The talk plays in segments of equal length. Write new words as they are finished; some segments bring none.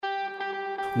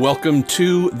Welcome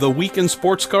to the Week in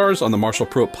Sports Cars on the Marshall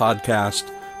Pruitt Podcast,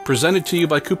 presented to you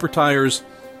by Cooper Tires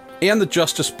and the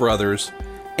Justice Brothers,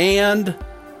 and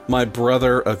my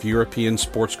brother of European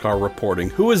sports car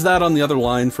reporting. Who is that on the other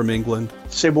line from England?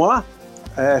 C'est moi.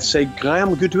 C'est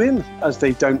Graham Goodwin, as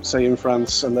they don't say in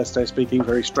France unless they're speaking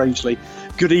very strangely.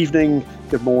 Good evening,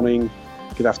 good morning,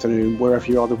 good afternoon, wherever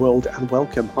you are in the world, and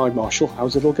welcome. Hi, Marshall.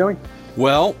 How's it all going?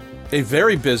 Well, a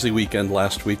very busy weekend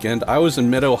last weekend. I was in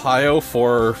mid-Ohio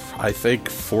for, I think,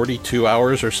 42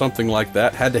 hours or something like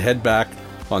that. Had to head back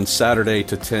on Saturday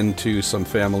to tend to some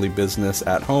family business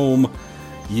at home.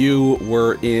 You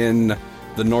were in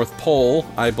the North Pole,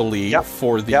 I believe,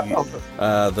 for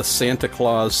the Santa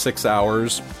Claus 6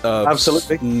 hours of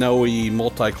Absolutely. Snowy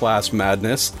multi-class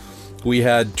madness. We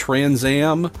had Trans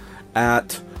Am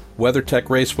at WeatherTech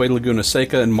Raceway Laguna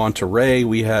Seca in Monterey.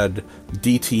 We had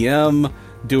DTM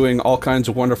doing all kinds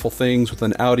of wonderful things with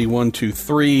an Audi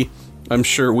 123. I'm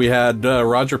sure we had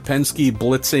Roger Penske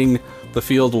blitzing the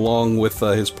field along with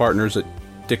his partners at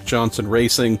Dick Johnson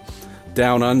Racing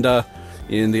down under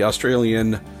in the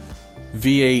Australian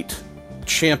V8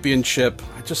 Championship.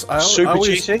 I just want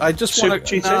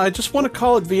to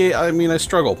call it V8. I mean, I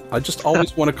struggle. I just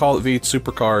always want to call it V8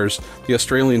 Supercars. The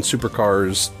Australian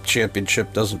Supercars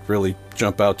Championship doesn't really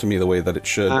jump out to me the way that it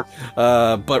should.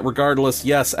 But regardless,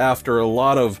 yes, after a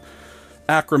lot of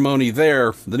acrimony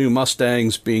there, the new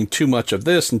Mustangs being too much of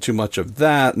this and too much of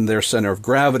that, and their center of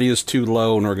gravity is too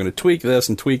low, and we're going to tweak this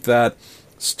and tweak that.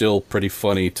 Still pretty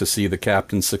funny to see the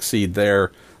captain succeed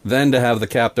there. Then to have the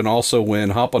captain also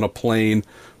win, hop on a plane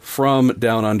from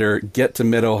down under, get to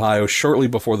mid-Ohio shortly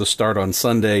before the start on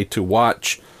Sunday to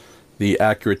watch the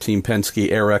Acura Team Penske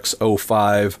RX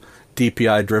 05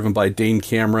 DPI driven by Dane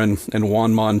Cameron and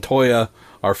Juan Montoya,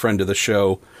 our friend of the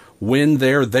show, win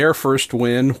their first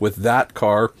win with that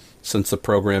car since the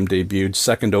program debuted,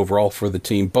 second overall for the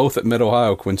team, both at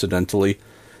Mid-Ohio, coincidentally.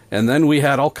 And then we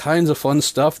had all kinds of fun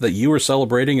stuff that you were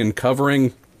celebrating and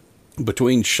covering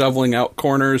between shoveling out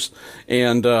corners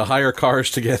and hire cars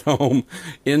to get home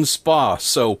in Spa.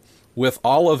 So with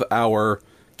all of our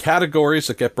categories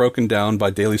that get broken down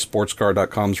by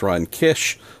DailySportsCar.com's Ryan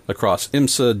Kish across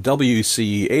IMSA,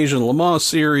 WC, Asian Le Mans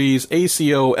Series,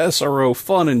 ACO, SRO,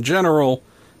 fun in general,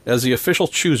 as the official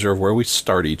chooser of where we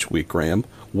start each week, Graham,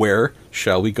 where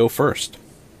shall we go first?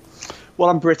 Well,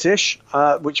 I'm British,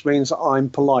 which means I'm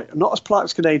polite. I'm not as polite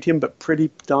as Canadian, but pretty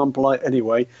darn polite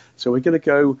anyway. So we're going to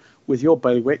go with your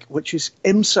bailiwick, which is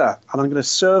IMSA, and I'm going to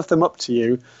serve them up to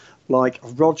you like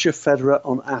Roger Federer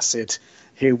on acid.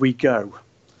 Here we go.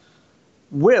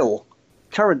 Will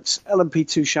current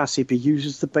LMP2 chassis be used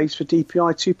as the base for DPI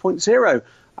 2.0?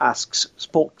 Asks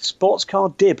Sports Car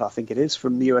Dib, I think it is,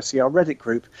 from the USCR Reddit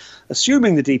group.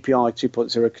 Assuming the DPI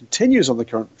 2.0 continues on the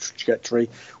current trajectory,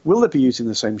 will they be using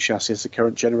the same chassis as the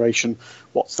current generation?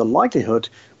 What's the likelihood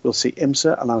we'll see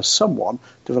IMSA allow someone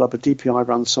to develop a DPI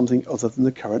around something other than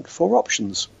the current four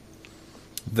options?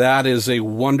 That is a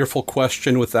wonderful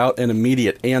question without an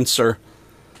immediate answer.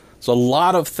 There's a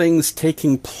lot of things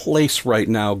taking place right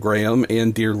now, Graham,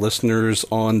 and dear listeners,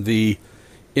 on the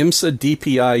IMSA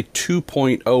DPI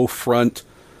 2.0 front.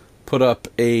 Put up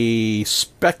a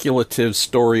speculative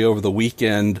story over the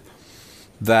weekend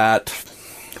that,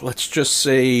 let's just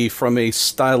say from a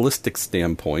stylistic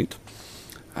standpoint,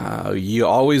 you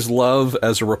always love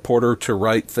as a reporter to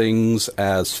write things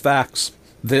as facts.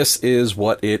 This is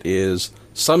what it is,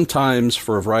 sometimes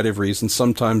for a variety of reasons,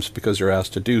 sometimes because you're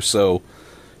asked to do so.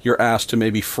 You're asked to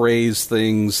maybe phrase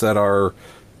things that are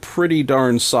pretty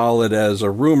darn solid as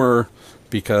a rumor,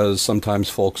 because sometimes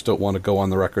folks don't want to go on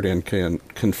the record and can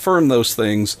confirm those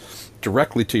things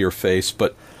directly to your face,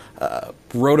 but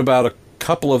wrote about a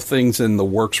couple of things in the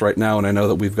works right now, and I know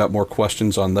that we've got more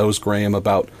questions on those, Graham,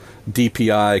 about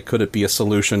DPI. Could it be a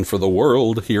solution for the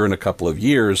world here in a couple of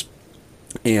years?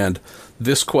 And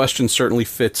this question certainly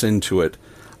fits into it.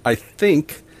 I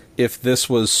think if this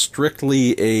was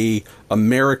strictly a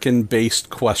American-based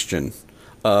question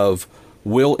of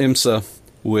will IMSA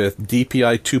with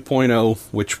DPI 2.0,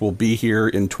 which will be here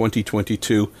in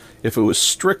 2022, if it was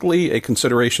strictly a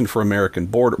consideration for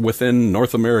within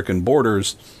North American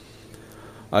borders,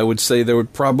 I would say there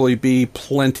would probably be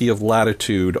plenty of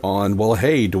latitude on, well,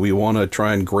 hey, do we want to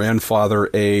try and grandfather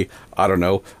a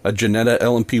Ginetta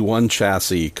LMP1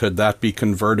 chassis? Could that be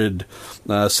converted,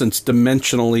 since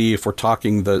dimensionally, if we're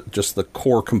talking just the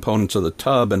core components of the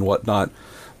tub and whatnot,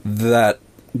 that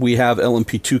we have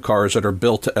LMP2 cars that are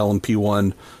built to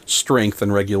LMP1 strength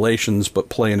and regulations, but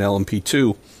play in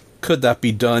LMP2. Could that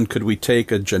be done? Could we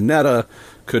take a Ginetta?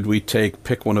 Could we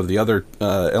pick one of the other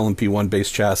LMP1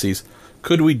 based chassis?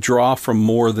 Could we draw from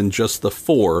more than just the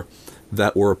four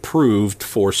that were approved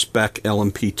for spec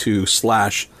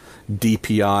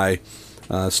LMP2/DPI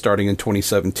starting in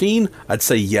 2017? I'd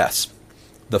say yes.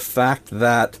 The fact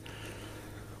that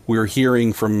we're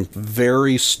hearing from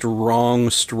very strong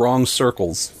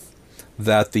circles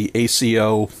that the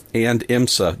ACO and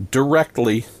IMSA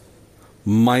directly,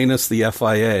 minus the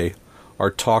FIA,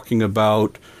 are talking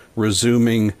about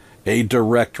resuming a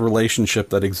direct relationship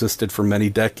that existed for many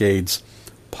decades,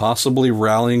 possibly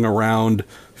rallying around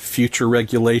future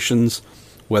regulations,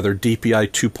 whether DPI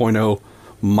 2.0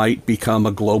 might become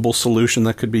a global solution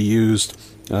that could be used,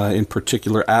 in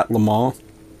particular at Le Mans.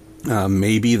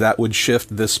 Maybe that would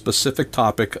shift this specific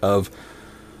topic of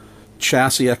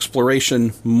chassis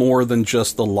exploration more than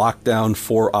just the lockdown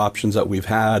 4 options that we've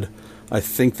had. I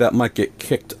think that might get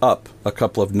kicked up a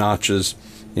couple of notches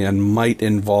and might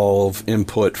involve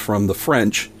input from the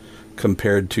French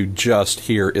compared to just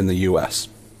here in the US.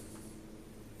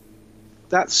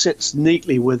 That sits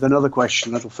neatly with another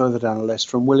question a little further down the list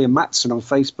from William Matson on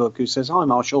Facebook, who says, "Hi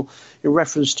Marshall, in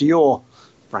reference to your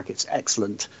brackets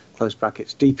excellent close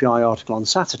brackets DPI article on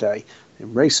Saturday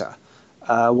in Racer,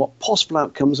 what possible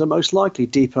outcomes are most likely?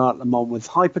 DPI at Le Mans with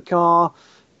hypercar,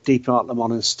 DPI at Le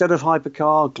Mans instead of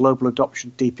hypercar, global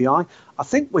adoption DPI." I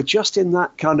think we're just in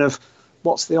that kind of,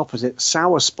 what's the opposite,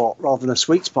 sour spot rather than a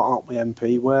sweet spot, aren't we,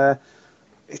 MP, where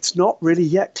it's not really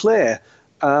yet clear.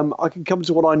 I can come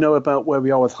to what I know about where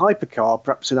we are with hypercar,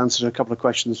 perhaps in answer to a couple of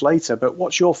questions later, but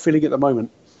what's your feeling at the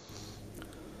moment?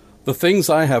 The things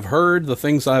I have heard, the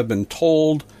things I've been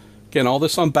told, again, all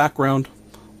this on background,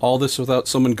 all this without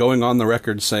someone going on the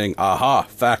record saying, aha,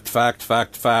 fact,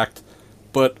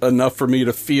 but enough for me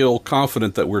to feel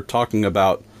confident that we're talking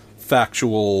about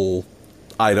factual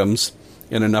items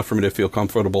and enough for me to feel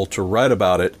comfortable to write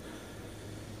about it,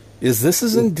 is this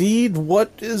is indeed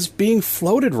what is being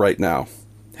floated right now.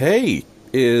 Hey,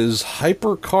 is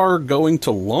hypercar going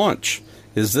to launch?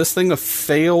 Is this thing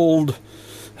failed's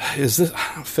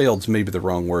maybe the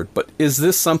wrong word, but is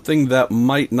this something that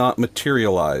might not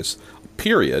materialize?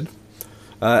 Period.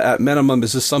 At minimum,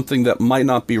 is this something that might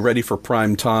not be ready for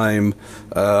prime time,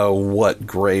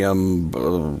 Graham,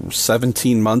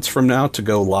 17 months from now to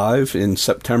go live in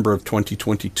September of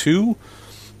 2022?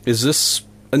 Is this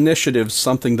initiative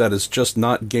something that is just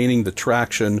not gaining the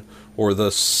traction or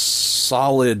the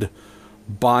solid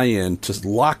buy-in to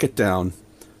lock it down,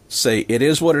 say it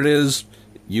is what it is,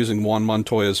 using Juan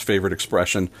Montoya's favorite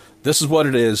expression, this is what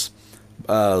it is,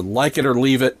 like it or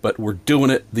leave it, but we're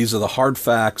doing it, these are the hard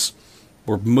facts,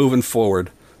 we're moving forward.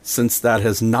 Since that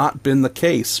has not been the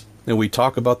case, and we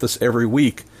talk about this every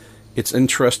week, it's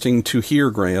interesting to hear,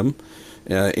 Graham,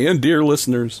 and dear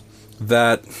listeners,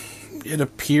 that it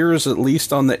appears, at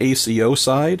least on the ACO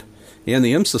side and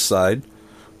the IMSA side,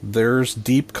 there's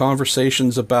deep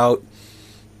conversations about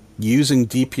using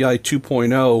DPI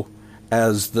 2.0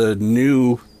 as the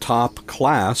new top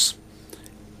class,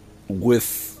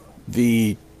 with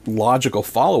the logical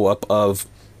follow-up of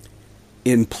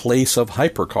in place of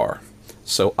hypercar.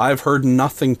 So I've heard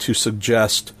nothing to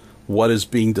suggest what is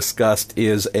being discussed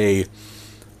is a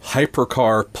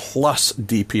hypercar plus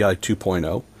DPI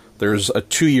 2.0. There's a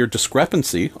 2-year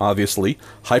discrepancy, obviously.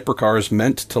 Hypercar is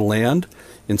meant to land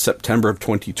in September of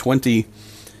 2020.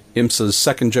 IMSA's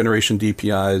second-generation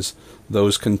DPIs,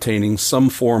 those containing some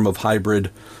form of hybrid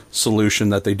solution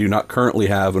that they do not currently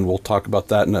have, and we'll talk about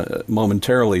that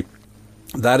momentarily,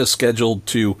 that is scheduled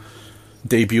to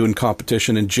debut in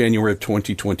competition in January of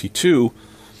 2022.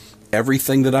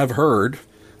 Everything that I've heard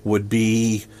would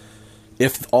be,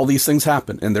 if all these things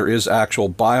happen and there is actual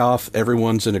buy-off,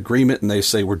 everyone's in agreement and they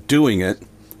say we're doing it,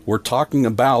 we're talking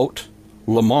about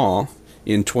Le Mans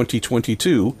in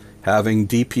 2022 having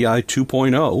DPI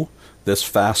 2.0, this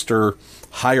faster,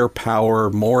 higher power,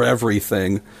 more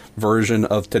everything version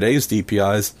of today's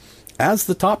DPIs as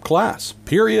the top class.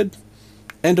 Period.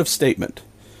 End of statement.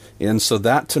 And so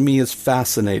that to me is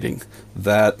fascinating,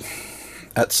 that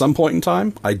at some point in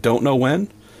time, I don't know when,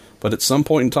 but at some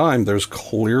point in time, there's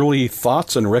clearly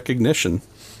thoughts and recognition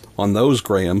on those,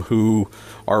 Graham, who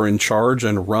are in charge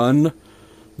and run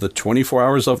the 24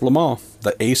 Hours of Le Mans,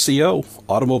 the ACO,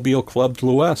 Automobile Club de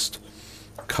l'Ouest,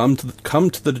 come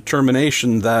to the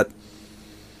determination that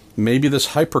maybe this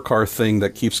hypercar thing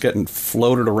that keeps getting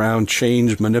floated around,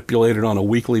 changed, manipulated on a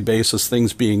weekly basis,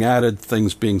 things being added,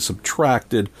 things being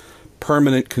subtracted,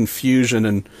 permanent confusion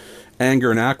and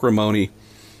anger and acrimony,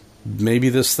 maybe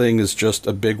this thing is just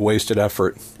a big wasted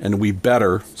effort, and we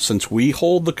better, since we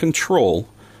hold the control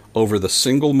over the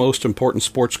single most important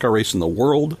sports car race in the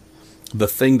world, the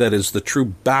thing that is the true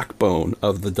backbone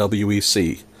of the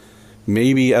WEC,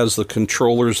 maybe as the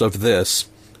controllers of this,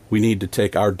 We need to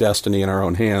take our destiny in our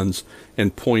own hands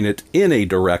and point it in a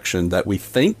direction that we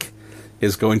think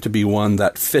is going to be one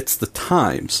that fits the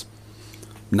times.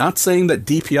 Not saying that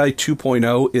DPI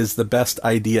 2.0 is the best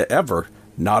idea ever.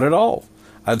 Not at all.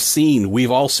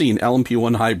 We've all seen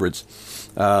LMP1 hybrids,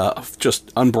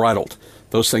 just unbridled.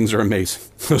 Those things are amazing.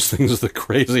 Those things are the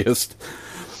craziest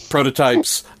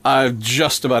prototypes I've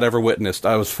just about ever witnessed.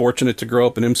 I was fortunate to grow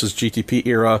up in IMSA's GTP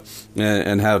era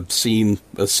and have seen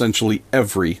essentially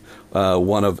every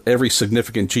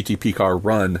significant GTP car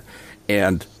run.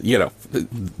 And,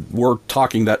 we're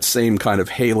talking that same kind of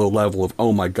halo level of,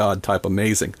 oh my God, type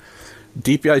amazing.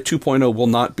 DPI 2.0 will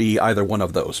not be either one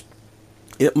of those.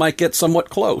 It might get somewhat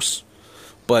close,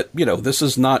 but, this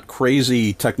is not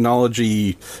crazy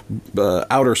technology,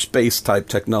 outer space type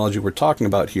technology we're talking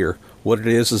about here. What it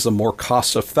is a more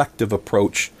cost-effective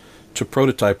approach to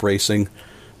prototype racing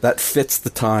that fits the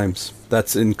times,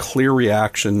 that's in clear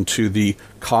reaction to the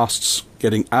costs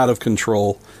getting out of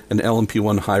control and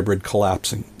LMP1 hybrid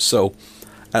collapsing. So,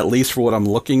 at least for what I'm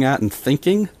looking at and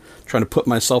thinking, trying to put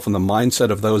myself in the mindset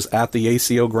of those at the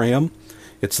ACO, Graham,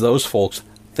 it's those folks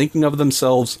thinking of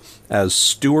themselves as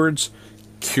stewards,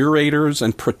 curators,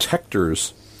 and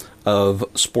protectors of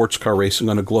sports car racing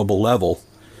on a global level,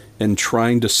 and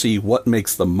trying to see what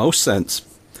makes the most sense,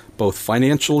 both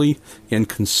financially and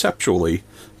conceptually,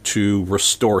 to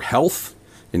restore health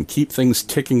and keep things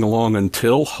ticking along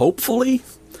until, hopefully,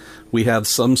 we have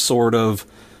some sort of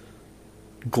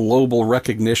global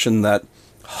recognition that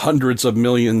hundreds of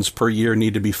millions per year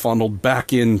need to be funneled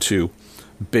back into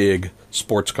big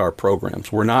sports car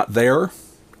programs. We're not there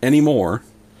anymore,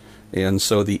 and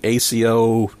so the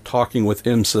ACO talking with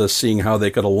IMSA, seeing how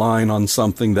they could align on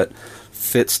something that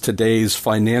fits today's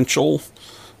financial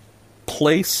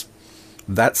place,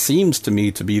 that seems to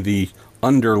me to be the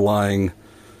underlying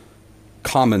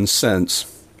common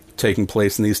sense taking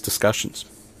place in these discussions.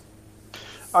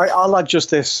 I'll add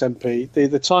just this, MP.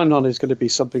 The timeline is going to be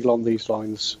something along these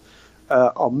lines.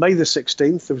 On May the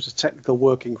 16th, there was a technical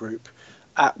working group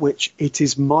at which it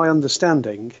is my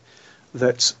understanding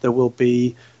that there will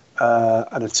be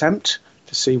an attempt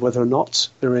to see whether or not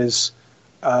there is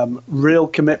real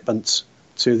commitment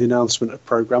to the announcement of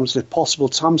programs, and if possible,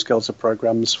 timescales of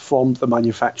programs from the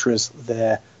manufacturers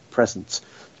there present.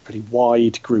 A pretty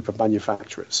wide group of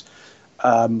manufacturers.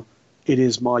 It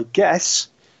is my guess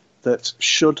that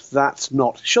should that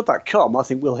come, I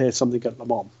think we'll hear something at Le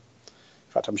Mans. In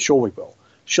fact, I'm sure we will.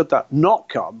 Should that not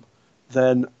come,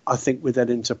 then I think we're then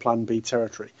into Plan B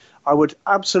territory. I would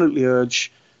absolutely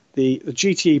urge the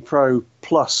GTE Pro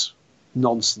Plus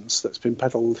nonsense that's been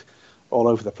peddled all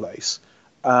over the place.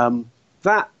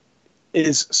 That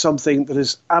is something that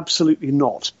has absolutely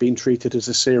not been treated as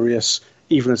a serious,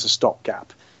 even as a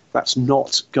stopgap. That's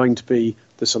not going to be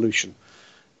the solution.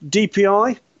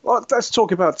 DPI. Well, let's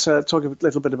talk a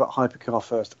little bit about hypercar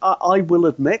first. I will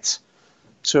admit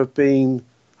to have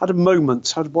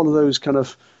had one of those kind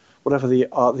of whatever the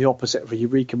opposite of a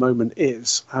eureka moment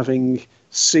is, having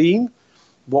seen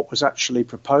what was actually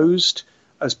proposed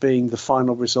as being the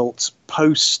final results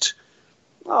post.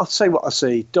 I'll say what I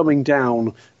see, dumbing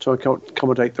down to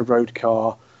accommodate the road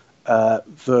car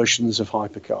versions of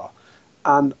hypercar.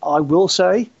 And I will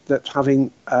say that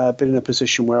having been in a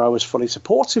position where I was fully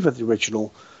supportive of the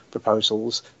original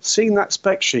proposals, seeing that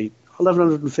spec sheet,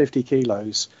 1,150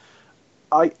 kilos,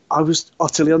 I was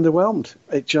utterly underwhelmed.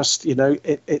 It just,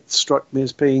 it struck me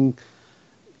as being,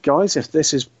 guys, if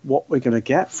this is what we're going to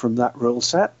get from that rule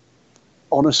set,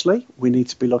 honestly, we need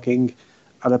to be looking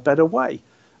at a better way.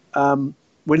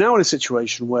 We're now in a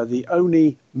situation where the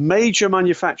only major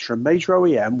manufacturer, major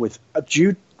OEM, with a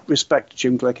due respect to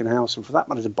Jim Glickenhaus, and for that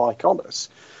matter to Baikonur,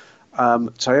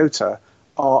 Toyota,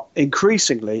 are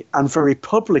increasingly and very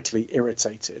publicly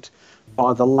irritated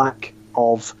by the lack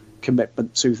of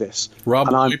commitment to this. Rob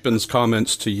Leupin's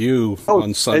comments to you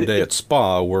on Sunday at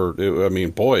Spa were,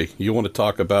 boy, you want to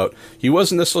talk about, he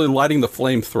wasn't necessarily lighting the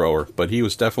flamethrower, but he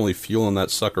was definitely fueling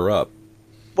that sucker up.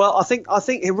 Well, I think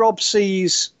Rob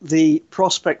sees the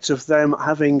prospect of them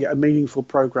having a meaningful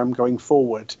program going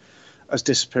forward as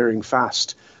disappearing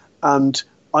fast. And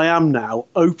I am now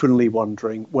openly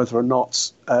wondering whether or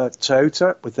not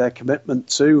Toyota, with their commitment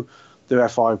to the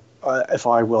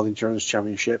FI World Endurance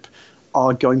Championship,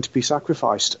 are going to be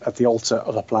sacrificed at the altar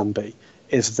of a Plan B.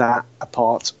 Is that a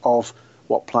part of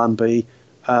what Plan B,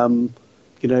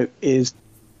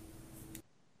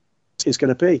 is going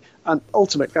to be? And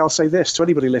ultimately, I'll say this to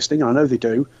anybody listening, and I know they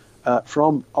do,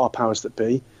 from our powers that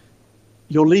be,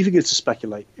 you're leaving us to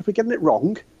speculate. If we're getting it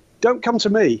wrong, don't come to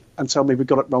me and tell me we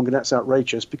got it wrong and that's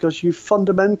outrageous, because you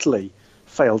fundamentally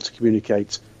failed to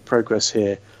communicate progress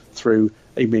here through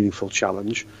a meaningful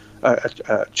channel. If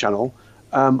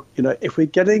we're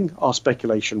getting our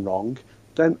speculation wrong,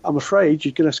 then I'm afraid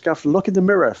you're going to have to look in the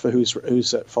mirror for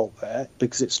who's at fault there,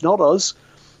 because it's not us.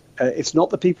 It's not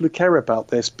the people who care about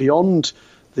this beyond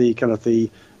the kind of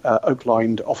the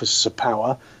oak-lined offices of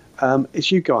power.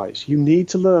 It's you guys. You need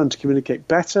to learn to communicate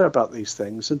better about these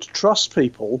things and to trust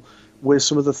people with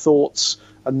some of the thoughts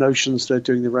and notions that are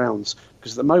doing the rounds.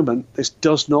 Because at the moment, this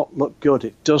does not look good.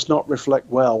 It does not reflect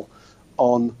well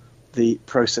on the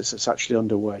process that's actually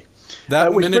underway.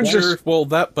 That miniature,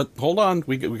 but hold on,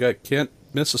 we can't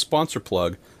miss a sponsor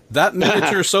plug. That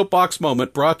miniature soapbox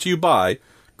moment brought to you by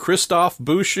Christophe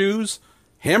Bouchou's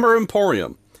Hammer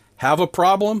Emporium. Have a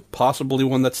problem, possibly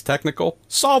one that's technical?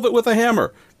 Solve it with a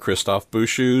hammer. Christophe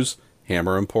Bouchou's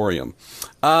Hammer Emporium.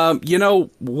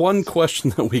 One question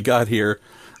that we got here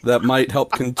that might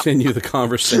help continue the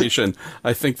conversation.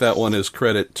 I think that one is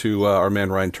credit to our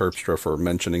man Ryan Terpstra for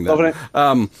mentioning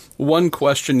that. One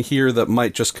question here that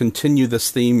might just continue this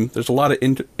theme. There's a lot of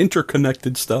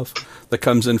interconnected stuff that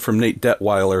comes in from Nate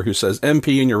Detweiler, who says,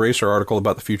 MP, in your Racer article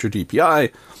about the future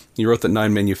DPI, you wrote that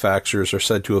 9 manufacturers are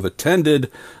said to have attended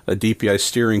a DPI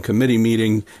steering committee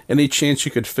meeting. Any chance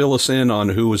you could fill us in on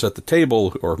who was at the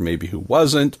table or maybe who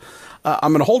wasn't?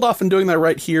 I'm going to hold off on doing that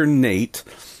right here, Nate,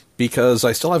 because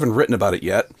I still haven't written about it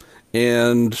yet.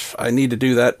 And I need to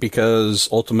do that because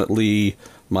ultimately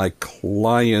my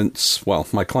clients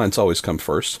always come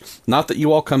first. Not that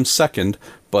you all come second,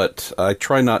 but I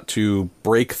try not to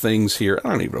break things here. I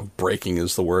don't even know if breaking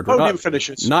is the word. Podium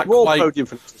finishes. Podium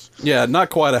finishes. Yeah, not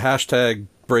quite a hashtag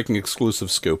breaking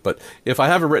exclusive scoop. But if I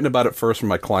haven't written about it first from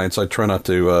my clients, I try not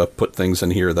to put things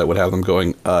in here that would have them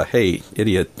going, hey,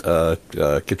 idiot,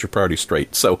 get your priorities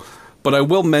straight. But I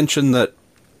will mention that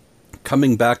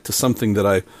coming back to something that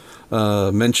I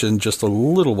mentioned just a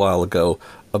little while ago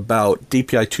about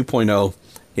DPI 2.0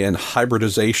 and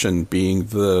hybridization being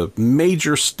the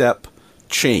major step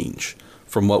change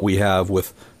from what we have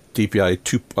with DPI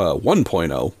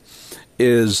 1.0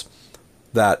 is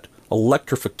that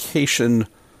electrification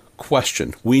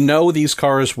question. We know these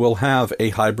cars will have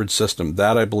a hybrid system.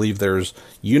 That I believe there's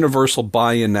universal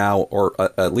buy-in now, or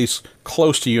at least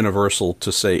close to universal,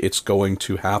 to say it's going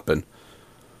to happen.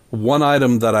 One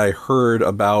item that I heard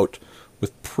about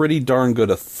with pretty darn good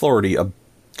authority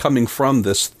coming from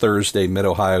this Thursday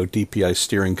Mid-Ohio DPI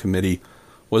Steering Committee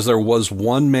was there was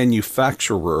one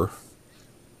manufacturer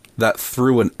that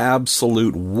threw an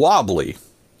absolute wobbly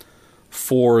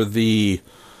for the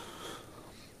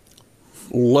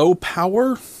low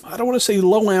power, I don't want to say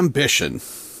low ambition,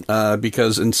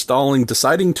 because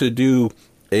deciding to do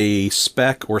a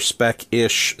spec or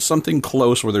spec-ish, something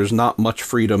close where there's not much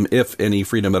freedom, if any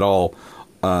freedom at all,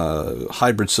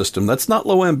 hybrid system, that's not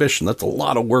low ambition. That's a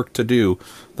lot of work to do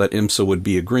that IMSA would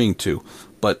be agreeing to.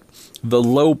 But the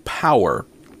low power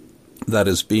that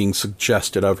is being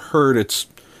suggested, I've heard,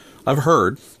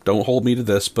 don't hold me to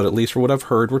this, but at least for what I've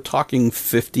heard, we're talking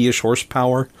 50-ish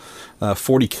horsepower.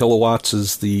 40 kilowatts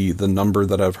is the number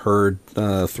that I've heard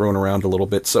thrown around a little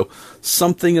bit. So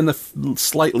something in the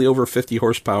slightly over 50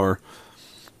 horsepower.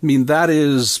 I mean, that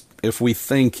is, if we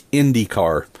think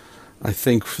IndyCar, I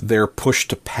think their push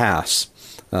to pass,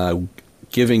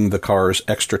 giving the cars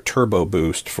extra turbo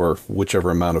boost for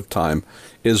whichever amount of time,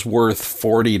 is worth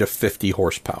 40 to 50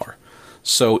 horsepower.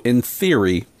 So in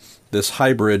theory, this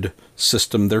hybrid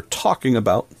system they're talking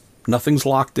about, nothing's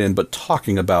locked in, but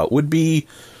talking about, would be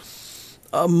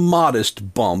a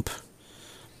modest bump.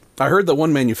 I heard that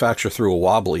one manufacturer threw a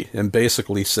wobbly and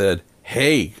basically said,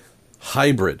 hey,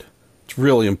 hybrid, it's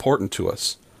really important to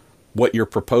us. What you're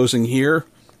proposing here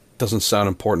doesn't sound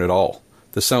important at all.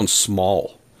 This sounds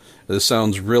small. This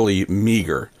sounds really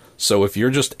meager. So if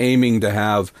you're just aiming to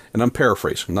have, and I'm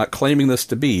paraphrasing, I'm not claiming this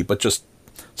to be, but just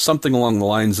something along the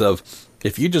lines of,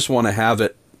 if you just want to have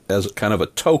it as kind of a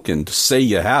token to say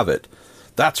you have it,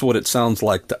 that's what it sounds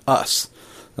like to us.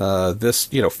 This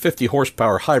 50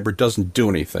 horsepower hybrid doesn't do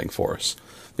anything for us.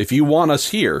 If you want us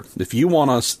here, if you want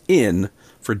us in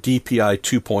for DPI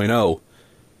 2.0,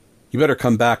 you better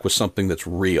come back with something that's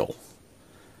real.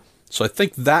 So I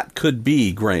think that could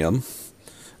be, Graham,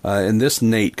 and this,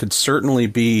 Nate, could certainly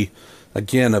be,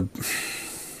 again, a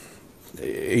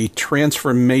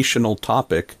transformational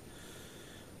topic,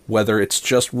 whether it's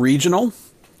just regional,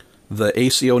 the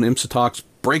ACO and IMSA talks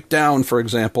break down, for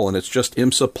example, and it's just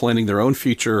IMSA planning their own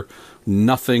future,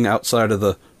 nothing outside of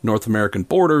the North American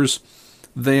borders,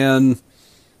 then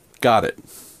got it.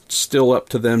 Still up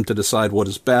to them to decide what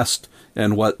is best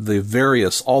and what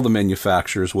all the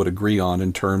manufacturers would agree on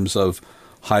in terms of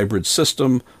hybrid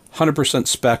system, 100%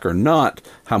 spec or not,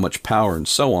 how much power and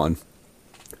so on.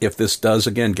 if this does,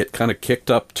 again, get kind of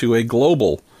kicked up to a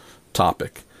global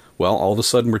topic, well, all of a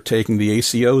sudden we're taking the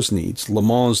ACO's needs, Le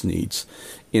Mans' needs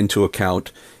into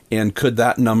account. And could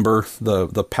that number,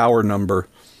 the power number,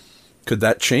 could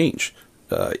that change?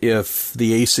 If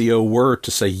the ACO were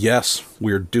to say, yes,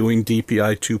 we're doing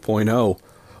DPI 2.0,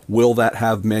 will that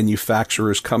have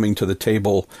manufacturers coming to the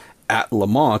table at Le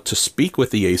Mans to speak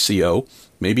with the ACO,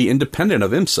 maybe independent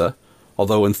of IMSA,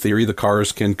 although in theory the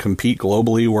cars can compete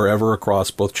globally wherever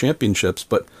across both championships,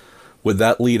 but would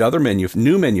that lead other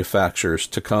new manufacturers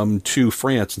to come to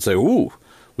France and say, ooh,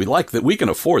 we like that, we can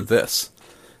afford this,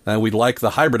 and we'd like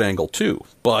the hybrid angle too,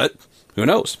 but who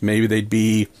knows, maybe they'd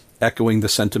be echoing the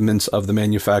sentiments of the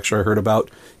manufacturer I heard about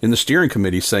in the steering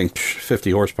committee saying,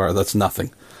 50 horsepower, that's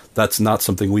nothing. That's not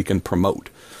something we can promote.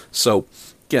 So,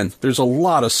 again, there's a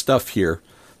lot of stuff here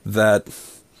that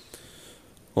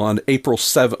on May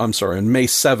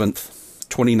 7th,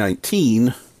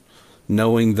 2019,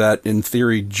 knowing that in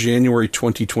theory January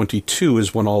 2022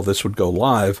 is when all this would go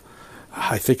live,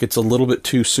 I think it's a little bit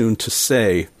too soon to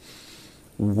say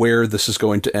where this is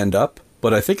going to end up.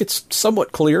 But I think it's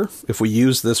somewhat clear, if we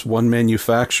use this one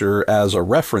manufacturer as a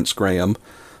reference, Graham,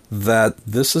 that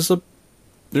this is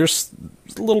there's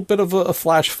a little bit of a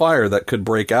flash fire that could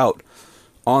break out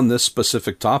on this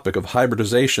specific topic of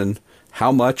hybridization.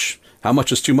 How much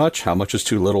is too much? How much is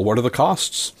too little? What are the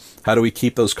costs? How do we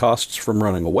keep those costs from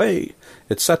running away,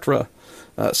 etc.?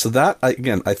 So that,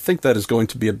 again, I think that is going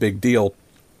to be a big deal.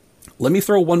 Let me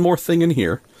throw one more thing in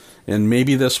here, and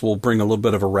maybe this will bring a little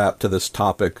bit of a wrap to this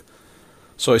topic.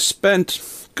 So I spent a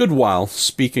good while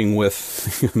speaking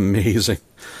with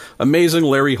amazing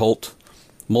Larry Holt,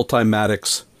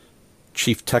 Multimatics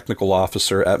Chief Technical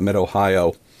Officer at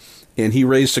Mid-Ohio. And he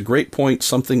raised a great point,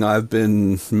 something I've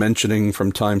been mentioning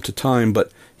from time to time,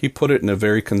 but he put it in a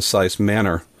very concise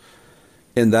manner.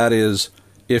 And that is,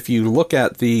 if you look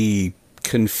at the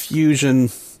confusion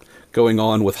going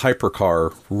on with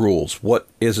hypercar rules, what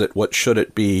is it? What should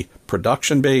it be?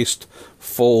 Production-based,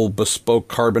 full bespoke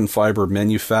carbon fiber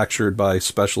manufactured by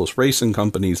specialist racing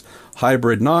companies,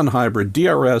 hybrid, non-hybrid,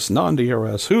 DRS,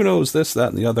 non-DRS, who knows this,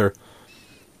 that, and the other.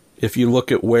 If you look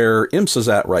at where IMSA's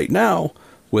at right now,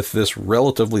 with this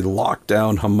relatively locked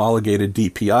down, homologated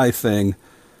DPI thing,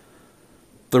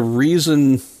 the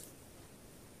reason,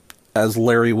 as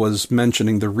Larry was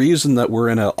mentioning, the reason that we're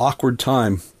in an awkward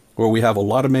time where we have a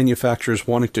lot of manufacturers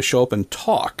wanting to show up and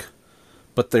talk,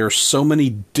 but there are so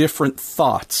many different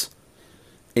thoughts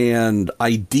and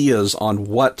ideas on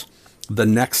what the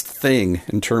next thing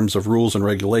in terms of rules and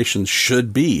regulations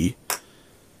should be,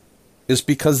 is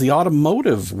because the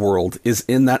automotive world is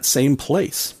in that same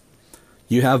place.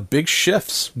 You have big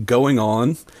shifts going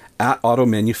on at auto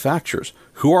manufacturers.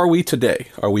 Who are we today?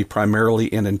 Are we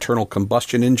primarily an internal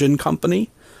combustion engine company?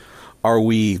 Are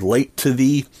we late to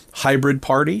the hybrid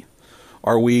party?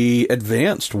 Are we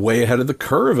advanced, way ahead of the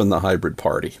curve in the hybrid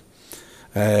party?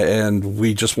 And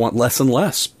we just want less and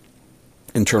less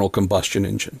internal combustion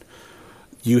engine.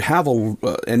 You have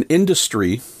an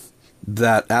industry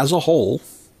that, as a whole,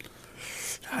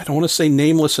 I don't want to say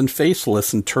nameless and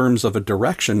faceless in terms of a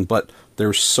direction, but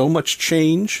there's so much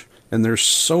change and there's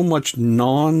so much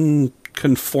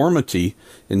non-conformity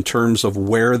in terms of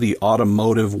where the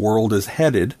automotive world is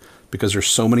headed, because there's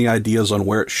so many ideas on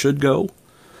where it should go,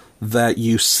 that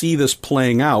you see this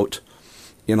playing out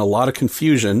in a lot of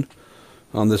confusion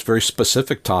on this very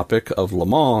specific topic of Le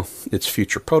Mans, its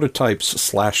future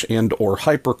prototypes / and or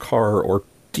hypercar or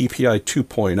DPI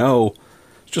 2.0.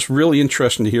 It's just really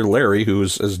interesting to hear Larry,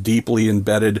 who's as deeply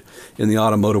embedded in the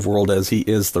automotive world as he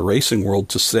is the racing world,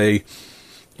 to say,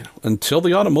 you know, until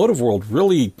the automotive world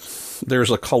really,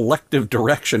 there's a collective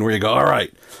direction where you go, all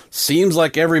right, seems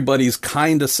like everybody's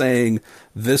kind of saying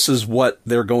this is what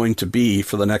they're going to be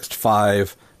for the next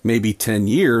 5, maybe 10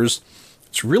 years.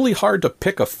 It's really hard to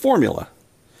pick a formula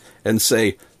and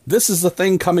say, this is the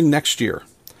thing coming next year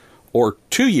or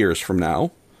 2 years from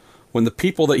now, when the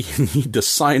people that you need to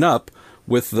sign up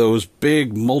with those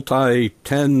big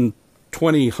multi-10,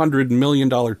 20, $100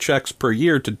 million checks per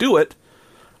year to do it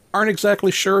aren't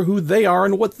exactly sure who they are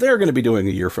and what they're going to be doing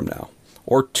a year from now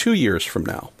or 2 years from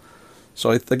now.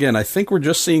 So again, I think we're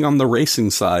just seeing on the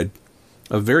racing side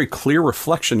a very clear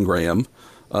reflection, Graham,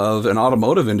 of an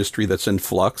automotive industry that's in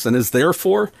flux and is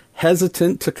therefore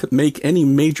hesitant to make any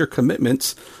major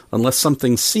commitments unless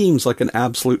something seems like an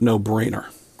absolute no-brainer.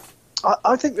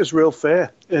 I think there's real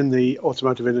fear in the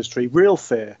automotive industry, real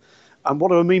fear. And what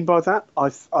do I mean by that?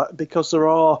 Because there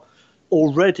are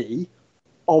already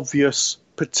obvious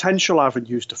potential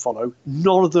avenues to follow,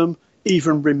 none of them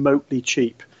even remotely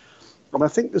cheap. And I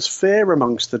think there's fear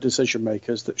amongst the decision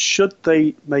makers that should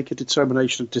they make a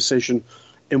determination of decision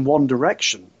in one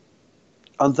direction,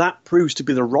 and that proves to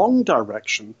be the wrong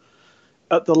direction,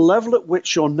 at the level at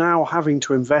which you're now having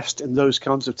to invest in those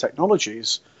kinds of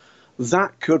technologies,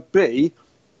 that could be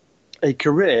a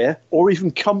career or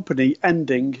even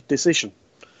company-ending decision.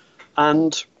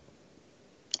 And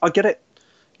I get it.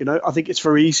 I think it's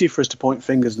very easy for us to point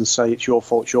fingers and say it's your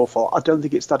fault, it's your fault. I don't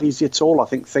think it's that easy at all. I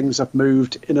think things have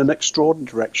moved in an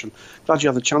extraordinary direction. Glad you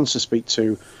had the chance to speak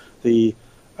to the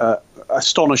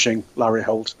astonishing Larry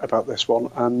Holt about this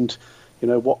one. And,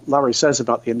 what Larry says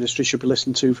about the industry should be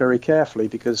listened to very carefully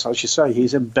because, as you say,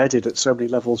 he's embedded at so many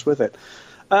levels with it.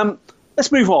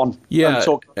 Let's move on. Yeah,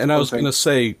 and I was going to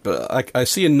say, I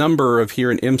see a number of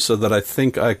here in IMSA that I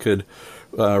think I could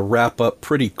wrap up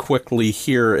pretty quickly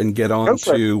here and get on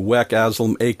to WEC,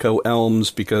 ASLM, ACO, ELMS,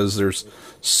 because there's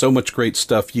so much great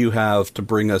stuff you have to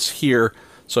bring us here.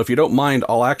 So if you don't mind,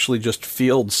 I'll actually just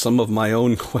field some of my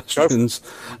own questions.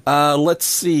 Let's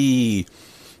see.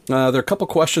 There are a couple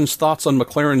questions. Thoughts on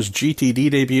McLaren's GTD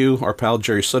debut. Our pal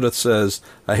Jerry Sudduth says,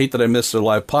 I hate that I missed their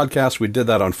live podcast. We did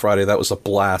that on Friday. That was a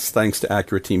blast. Thanks to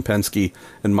Acura Team Penske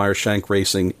and Meyer Shank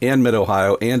Racing and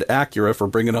Mid-Ohio and Acura for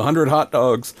bringing 100 hot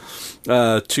dogs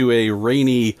to a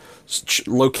rainy,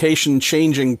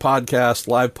 location-changing podcast,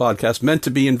 live podcast, meant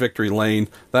to be in Victory Lane.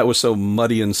 That was so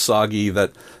muddy and soggy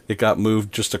that it got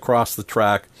moved just across the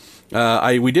track.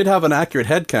 We did have an accurate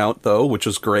head count, though, which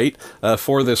is great,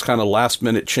 for this kind of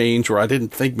last-minute change where I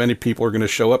didn't think many people were going to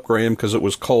show up, Graham, because it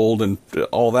was cold and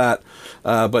all that.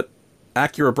 But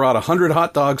Acura brought 100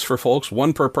 hot dogs for folks,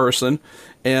 one per person,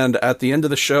 and at the end of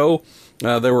the show,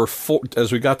 there were four.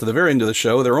 As we got to the very end of the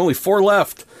show, there were only 4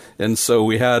 left, and so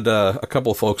we had a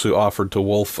couple of folks who offered to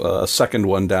wolf a second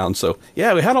one down. So,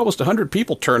 yeah, we had almost 100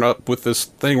 people turn up with this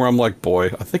thing where I'm like, boy,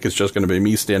 I think it's just going to be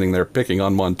me standing there picking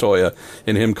on Montoya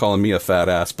and him calling me a fat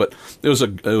ass. But it was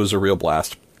a real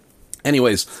blast.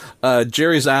 Anyways,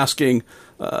 Jerry's asking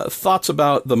thoughts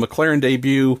about the McLaren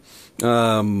debut.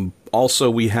 Also,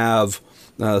 we have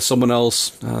someone else,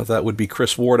 that would be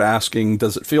Chris Ward, asking,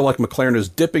 does it feel like McLaren is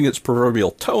dipping its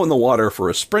proverbial toe in the water for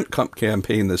a Sprint Cup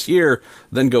campaign this year,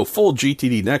 then go full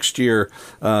GTD next year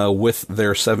with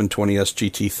their 720S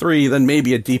GT3, then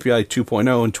maybe a DPI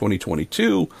 2.0 in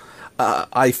 2022?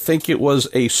 I think it was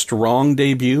a strong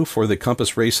debut for the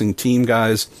Compass Racing team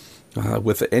guys.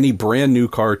 With any brand new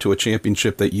car to a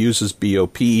championship that uses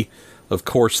BOP, of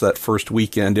course, that first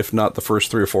weekend, if not the first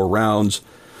 3 or 4 rounds,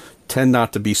 tend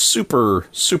not to be super,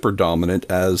 super dominant,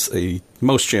 as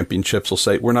most championships will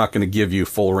say, we're not going to give you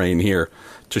full reign here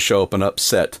to show up and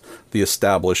upset the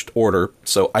established order.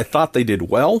 So I thought they did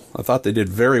well. I thought they did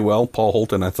very well. Paul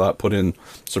Holton, I thought, put in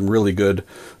some really good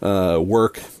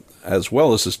work, as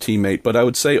well as his teammate. But I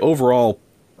would say overall,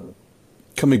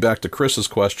 coming back to Chris's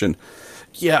question,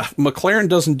 yeah, McLaren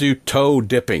doesn't do toe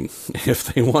dipping. If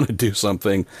they want to do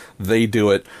something, they do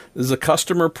it. This is a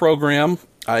customer program.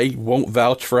 I won't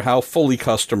vouch for how fully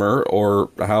customer or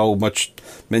how much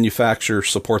manufacturer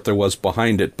support there was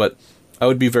behind it, but I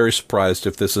would be very surprised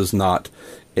if this is not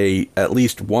at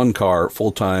least one car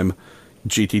full-time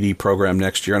GTD program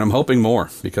next year, and I'm hoping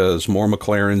more, because more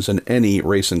McLarens in any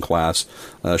racing class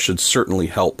should certainly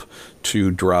help to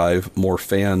drive more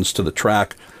fans to the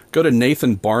track. Go to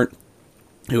Nathan Barnt,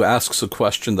 who asks a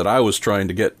question that I was trying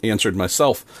to get answered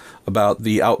myself about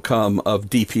the outcome of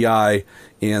DPI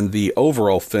and the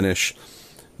overall finish.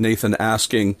 Nathan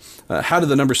asking, how did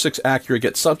the number 6 Acura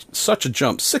get such a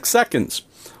jump, 6 seconds,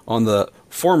 on the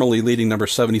formerly leading number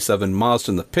 77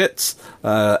 Mazda in the pits?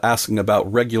 Asking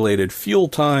about regulated fuel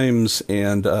times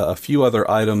and a few other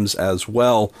items as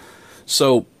well.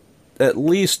 So, at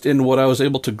least in what I was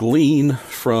able to glean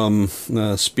from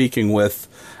speaking with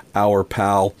our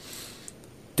pal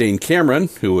Dane Cameron,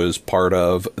 who is part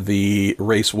of the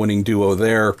race-winning duo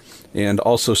there, and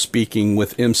also speaking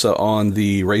with IMSA on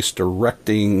the race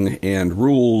directing and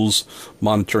rules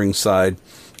monitoring side.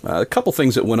 A couple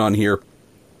things that went on here.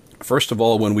 First of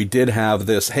all, when we did have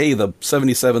this, hey, the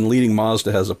 77 leading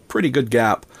Mazda has a pretty good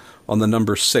gap on the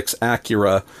number 6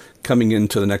 Acura coming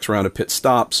into the next round of pit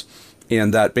stops,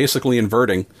 and that basically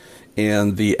inverting,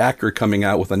 and the Acura coming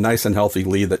out with a nice and healthy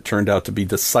lead that turned out to be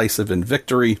decisive in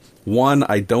victory. One,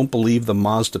 I don't believe the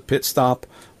Mazda pit stop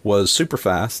was super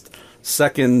fast.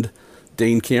 Second,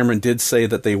 Dane Cameron did say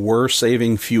that they were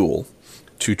saving fuel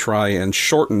to try and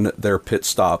shorten their pit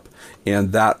stop,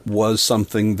 and that was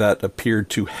something that appeared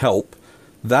to help.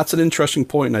 That's an interesting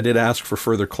point, and I did ask for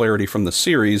further clarity from the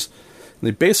series.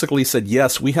 They basically said,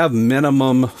 yes, we have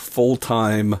minimum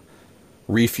full-time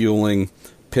refueling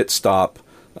pit stop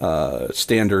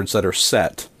standards that are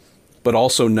set, but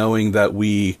also knowing that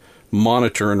we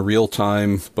monitor in real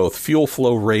time both fuel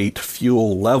flow rate,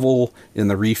 fuel level in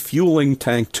the refueling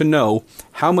tank to know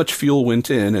how much fuel went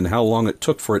in and how long it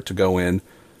took for it to go in.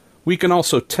 We can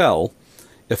also tell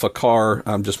if a car,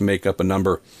 just make up a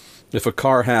number, if a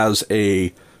car has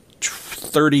a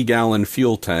 30-gallon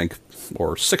fuel tank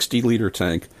or 60-liter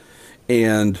tank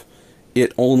and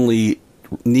it only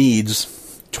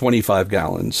needs 25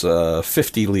 gallons,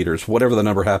 50 liters, whatever the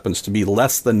number happens to be,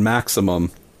 less than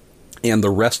maximum, and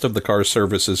the rest of the car's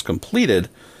service is completed,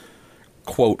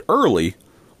 quote, early,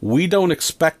 we don't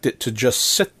expect it to just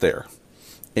sit there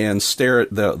and stare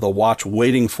at the watch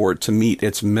waiting for it to meet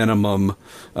its minimum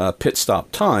pit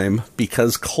stop time,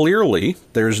 because clearly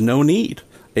there's no need.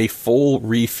 A full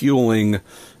refueling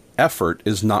effort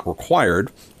is not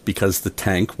required because the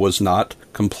tank was not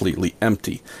completely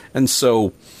empty. And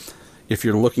so if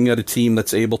you're looking at a team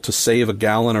that's able to save a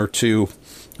gallon or two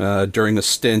during a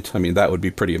stint, I mean, that would be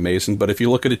pretty amazing. But if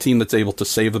you look at a team that's able to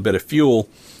save a bit of fuel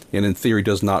and in theory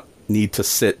does not need to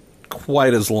sit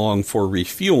quite as long for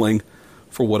refueling,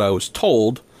 for what I was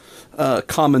told,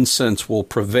 common sense will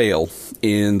prevail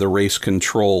in the race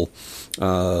control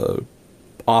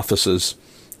offices,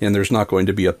 and there's not going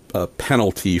to be a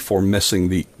penalty for missing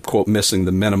the, quote, missing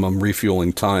the minimum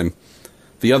refueling time.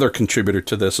 The other contributor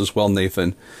to this as well,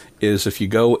 Nathan, is if you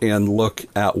go and look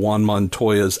at Juan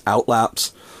Montoya's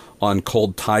outlaps on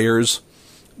cold tires,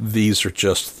 these are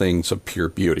just things of pure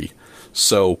beauty.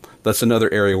 So that's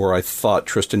another area where I thought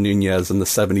Tristan Nunez and the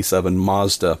 77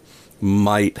 Mazda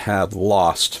might have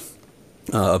lost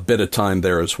a bit of time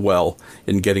there as well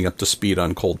in getting up to speed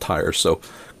on cold tires. So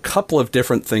a couple of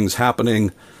different things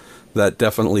happening that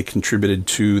definitely contributed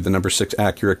to the number 6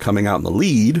 Acura coming out in the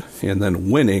lead and then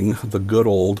winning the good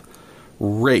old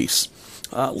race.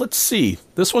 Let's see.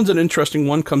 This one's an interesting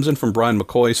one. Comes in from Brian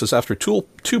McCoy. He says, after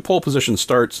two pole position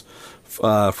starts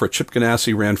for Chip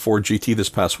Ganassi ran Ford GT this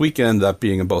past weekend, that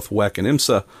being in both WEC and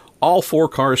IMSA, all 4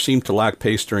 cars seemed to lack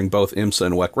pace during both IMSA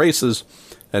and WEC races,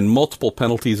 and multiple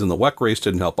penalties in the WEC race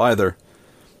didn't help either.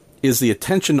 Is the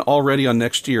attention already on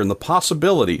next year and the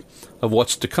possibility of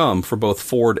what's to come for both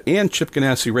Ford and Chip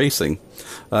Ganassi Racing?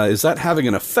 Is that having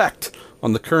an effect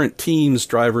on the current teams,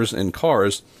 drivers, and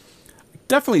cars?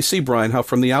 Definitely see, Brian, how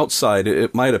from the outside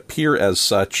it might appear as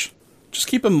such. Just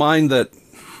keep in mind that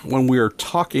when we are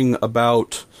talking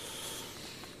about,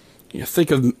 think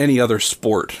of any other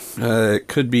sport. It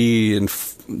could be in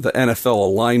the NFL,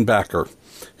 a linebacker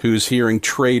who's hearing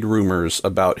trade rumors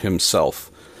about himself.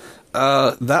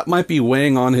 That might be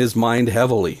weighing on his mind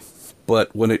heavily.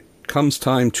 But when it comes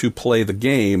time to play the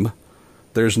game,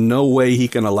 there's no way he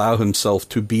can allow himself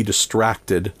to be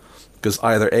distracted, because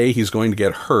either A, he's going to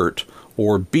get hurt,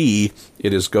 or B,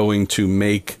 it is going to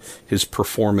make his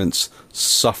performance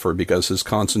suffer because his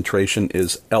concentration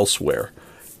is elsewhere.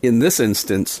 In this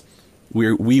instance,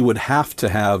 we would have to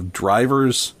have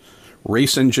drivers,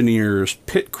 race engineers,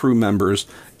 pit crew members,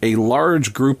 a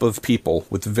large group of people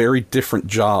with very different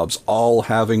jobs, all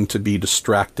having to be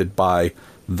distracted by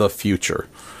the future.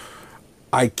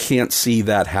 I can't see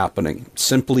that happening,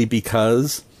 simply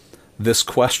because this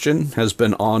question has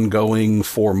been ongoing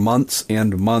for months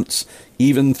and months,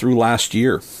 even through last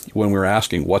year, when we were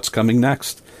asking what's coming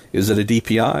next. Is it a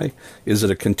DPI? Is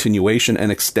it a continuation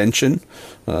and extension?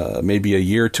 Maybe a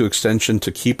year or two extension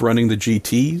to keep running the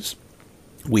GTs?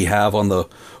 We have on the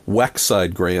WEC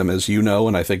side, Graham, as you know,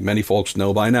 and I think many folks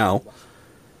know by now,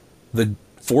 the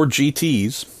 4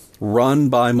 GTs run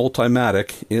by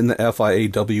Multimatic in the FIA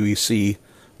WEC,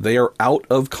 they are out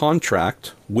of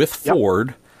contract with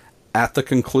Ford at the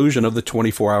conclusion of the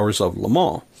 24 Hours of Le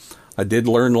Mans. I did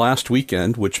learn last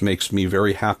weekend, which makes me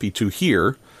very happy to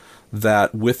hear,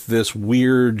 that with this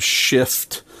weird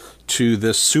shift to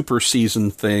this super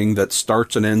season thing that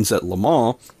starts and ends at Le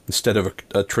Mans, instead of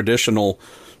a traditional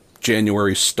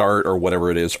January start or whatever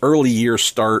it is, early year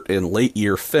start and late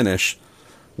year finish,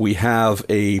 we have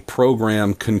a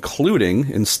program concluding,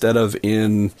 instead of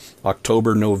in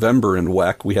October, November in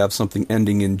WEC, we have something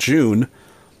ending in June.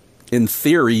 In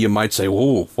theory, you might say,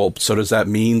 oh, well, so does that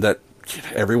mean that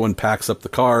everyone packs up the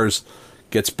cars,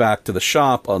 gets back to the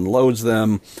shop, unloads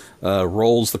them,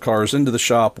 rolls the cars into the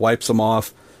shop, wipes them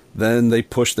off, then they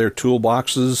push their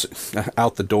toolboxes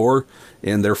out the door,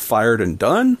 and they're fired and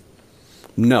done?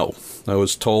 No. I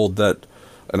was told that,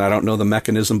 and I don't know the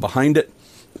mechanism behind it,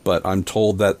 but I'm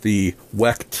told that the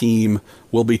WEC team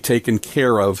will be taken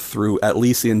care of through at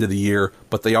least the end of the year,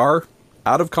 but they are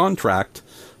out of contract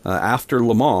after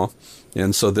Le Mans,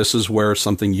 and so this is where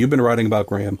something you've been writing about,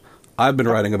 Graham, I've been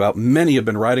writing about, many have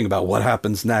been writing about what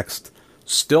happens next.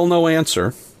 Still no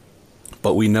answer,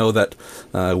 but we know that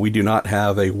we do not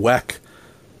have a WEC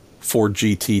Ford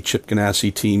GT Chip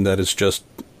Ganassi team that is just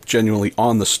genuinely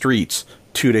on the streets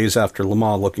 2 days after Le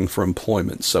Mans looking for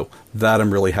employment. So that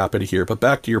I'm really happy to hear. But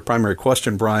back to your primary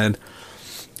question, Brian,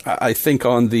 I think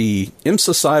on the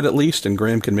IMSA side at least, and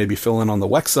Graham can maybe fill in on the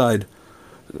WEC side,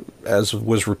 as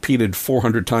was repeated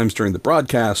 400 times during the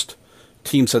broadcast,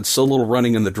 teams had so little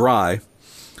running in the dry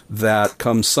that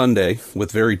come Sunday,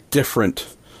 with very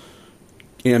different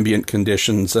ambient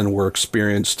conditions than were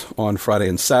experienced on Friday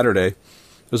and Saturday,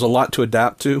 there's a lot to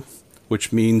adapt to,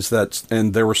 which means that,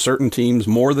 and there were certain teams,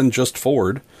 more than just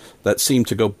Ford, that seemed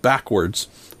to go backwards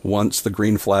once the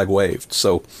green flag waved.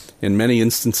 So in many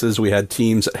instances, we had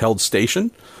teams that held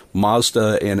station.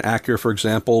 Mazda and Acura, for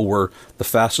example, were the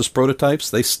fastest prototypes.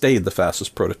 They stayed the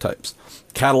fastest prototypes.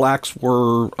 Cadillacs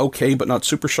were okay, but not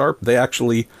super sharp. They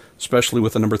actually, especially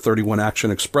with the number 31 Action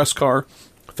Express car,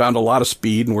 found a lot of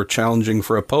speed and were challenging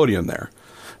for a podium there.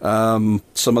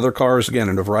 Some other cars, again,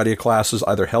 in a variety of classes,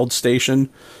 either held station.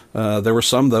 There were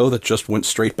some, though, that just went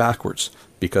straight backwards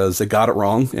because they got it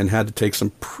wrong and had to take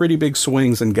some pretty big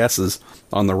swings and guesses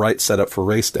on the right setup for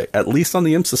race day. At least on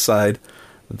the IMSA side,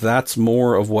 that's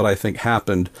more of what I think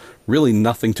happened. Really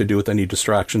nothing to do with any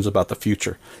distractions about the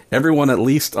future. Everyone, at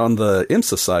least on the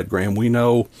IMSA side, Graham, we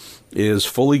know is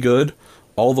fully good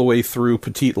all the way through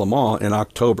Petit Le Mans in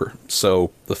October.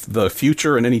 So the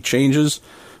future and any changes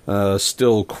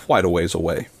still quite a ways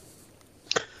away.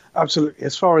 Absolutely.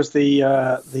 As far as the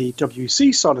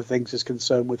WC side of things is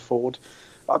concerned with Ford,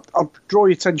 I'll draw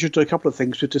your attention to a couple of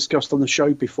things we've discussed on the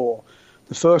show before.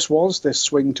 The first was this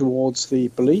swing towards the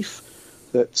belief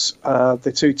that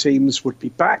the two teams would be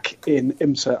back in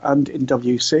IMSA and in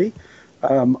WC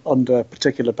under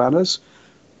particular banners.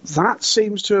 That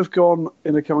seems to have gone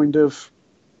in a kind of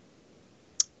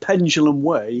pendulum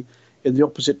way in the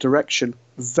opposite direction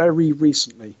very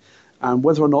recently. And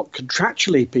whether or not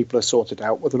contractually people are sorted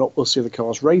out, whether or not we'll see the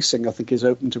cars racing, I think is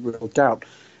open to real doubt.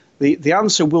 The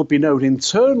answer will be known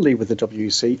internally with the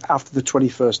WC after the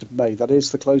 21st of May. That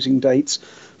is the closing dates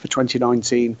for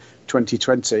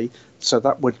 2019-2020. So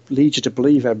that would lead you to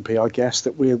believe, MP, I guess,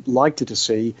 that we're likely to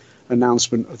see an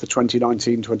announcement of the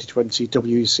 2019-2020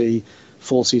 WC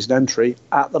full season entry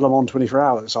at the Le Mans 24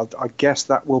 Hours. I guess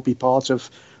that will be part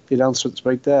of the announcements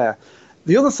made there.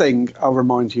 The other thing I'll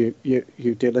remind you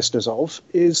dear listeners,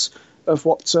 is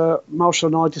what Marshall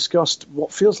and I discussed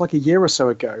what feels like a year or so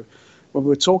ago, when we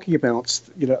were talking about,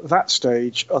 at that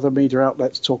stage, other media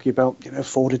outlets talking about,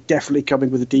 Ford are definitely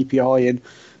coming with a DPI in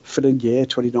filling year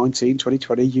 2019,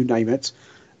 2020, you name it,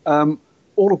 all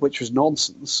of which was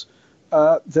nonsense,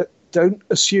 that don't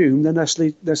assume they're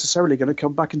necessarily going to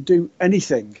come back and do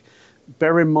anything.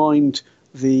 Bear in mind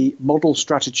the model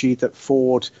strategy that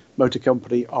Ford Motor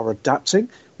Company are adapting,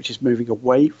 which is moving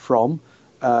away from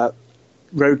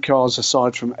road cars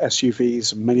aside from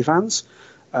SUVs and minivans.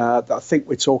 I think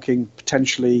we're talking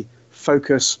potentially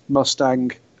Focus,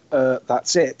 Mustang,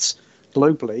 that's it,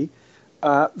 globally.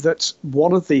 That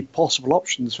one of the possible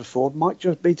options for Ford might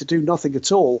just be to do nothing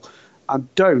at all,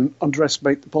 and don't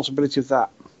underestimate the possibility of that.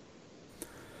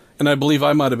 And I believe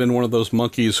I might have been one of those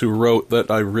monkeys who wrote that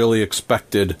I really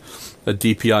expected a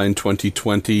DPI in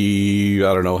 2020,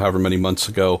 I don't know, however many months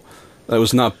ago. That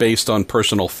was not based on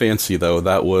personal fancy, though.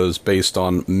 That was based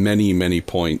on many, many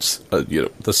points.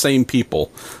 The same people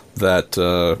that,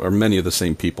 or many of the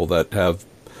same people that have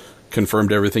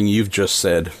confirmed everything you've just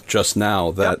said just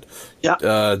now. That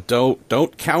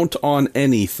don't count on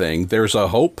anything. There's a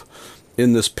hope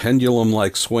in this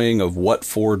pendulum-like swing of what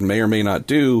Ford may or may not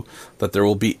do, that there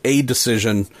will be a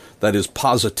decision that is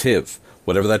positive.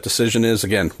 Whatever that decision is,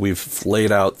 again, we've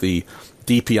laid out the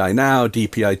DPI now,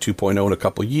 DPI 2.0 in a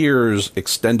couple of years,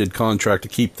 extended contract to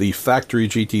keep the factory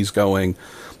GTs going,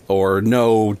 or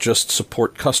no, just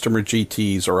support customer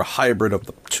GTs, or a hybrid of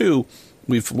the two.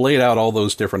 We've laid out all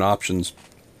those different options.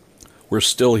 We're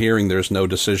still hearing there's no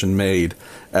decision made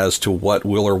as to what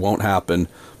will or won't happen,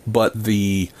 but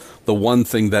the one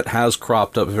thing that has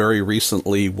cropped up very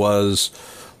recently was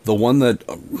the one that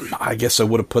I guess I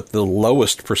would have put the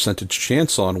lowest percentage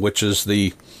chance on, which is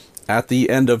at the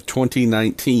end of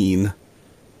 2019,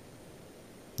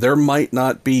 there might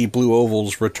not be blue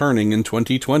ovals returning in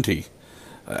 2020.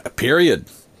 Period.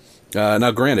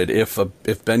 Now, granted, if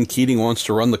Ben Keating wants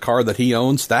to run the car that he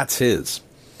owns, that's his.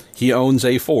 He owns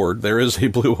a Ford. There is a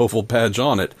blue oval badge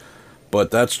on it. But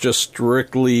that's just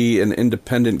strictly an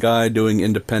independent guy doing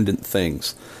independent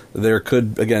things. There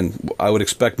could, again, I would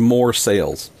expect more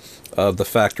sales of the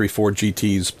factory Ford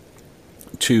GTs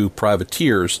to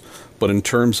privateers, but in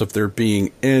terms of there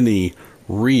being any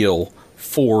real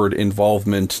Ford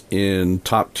involvement in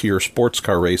top-tier sports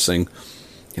car racing,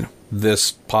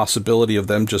 this possibility of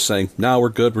them just saying, "No, we're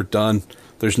good, we're done,"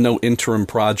 There's no interim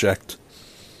project.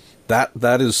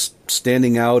 That is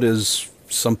standing out as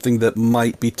something that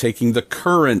might be taking the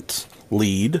current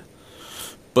lead,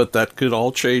 but that could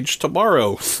all change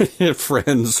tomorrow.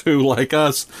 Friends who, like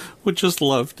us, would just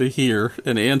love to hear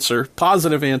an answer.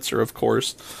 Positive answer, of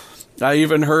course. I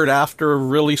even heard after a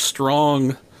really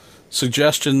strong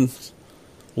suggestion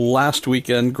last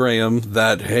weekend, Graham,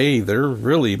 that, hey, there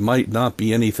really might not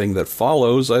be anything that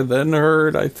follows. I then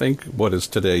heard, I think, what is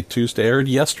today, Tuesday? I heard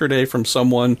yesterday from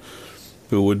someone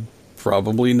who would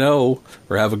probably know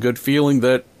or have a good feeling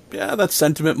that, yeah, that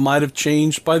sentiment might have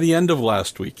changed by the end of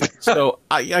last week. So,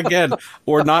 again,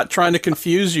 we're not trying to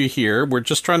confuse you here. We're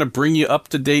just trying to bring you up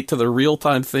to date to the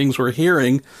real-time things we're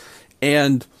hearing.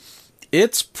 And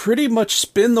it's pretty much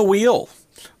spin the wheel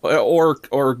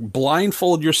or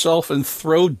blindfold yourself and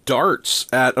throw darts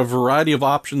at a variety of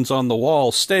options on the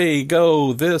wall. Stay,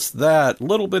 go, this, that,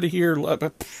 little bit of here.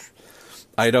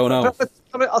 I don't know.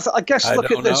 I guess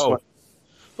look at it this way.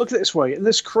 Look at it this way. In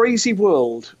this crazy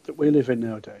world that we live in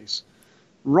nowadays,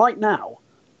 right now,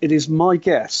 it is my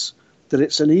guess that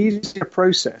it's an easier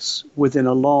process within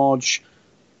a large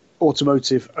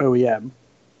automotive OEM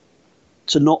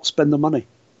to not spend the money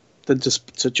than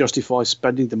to justify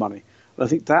spending the money. And I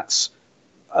think that's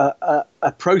a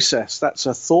process, that's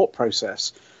a thought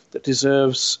process that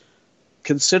deserves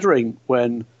considering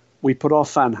when we put our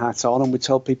fan hat on and we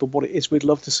tell people what it is we'd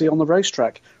love to see on the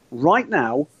racetrack. Right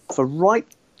now, for right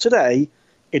today,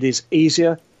 it is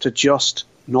easier to just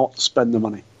not spend the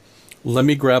money. Let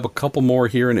me grab a couple more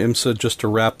here in IMSA just to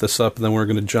wrap this up, and then we're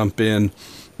going to jump in.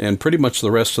 And pretty much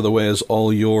the rest of the way is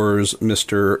all yours,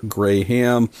 Mr.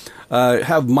 Graham.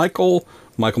 Have Michael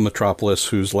Metropolis,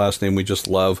 whose last name we just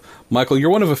love. Michael, you're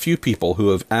one of a few people who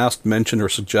have asked, mentioned, or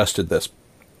suggested this.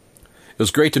 It was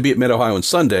great to be at Mid-Ohio on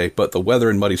Sunday, but the weather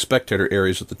and muddy spectator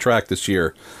areas at the track this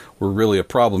year were really a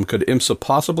problem. Could IMSA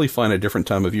possibly find a different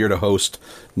time of year to host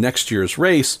next year's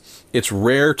race? It's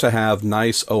rare to have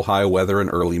nice Ohio weather in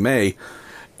early May.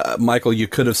 Michael, you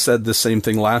could have said the same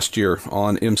thing last year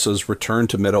on IMSA's return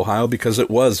to Mid-Ohio because it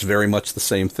was very much the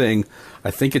same thing.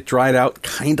 I think it dried out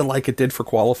kind of like it did for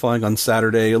qualifying on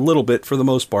Saturday, a little bit for the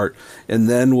most part, and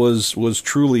then was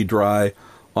truly dry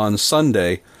on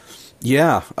Sunday.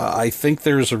 Yeah, I think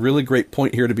there's a really great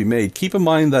point here to be made. Keep in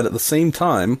mind that at the same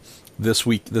time, this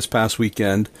past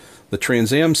weekend, the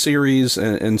Trans Am series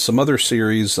and some other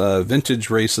series, vintage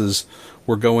races,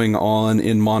 were going on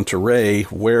in Monterey,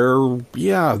 where,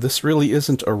 yeah, this really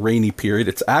isn't a rainy period.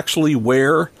 It's actually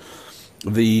where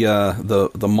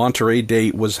the Monterey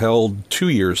date was held 2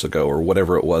 years ago, or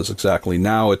whatever it was exactly.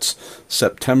 Now it's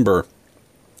September.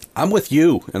 I'm with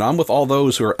you, and I'm with all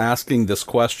those who are asking this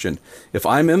question. If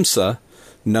I'm IMSA,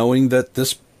 knowing that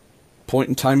this point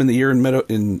in time in the year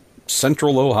in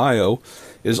central Ohio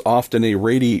is often a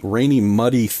rainy,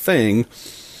 muddy thing,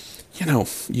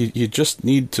 you just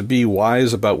need to be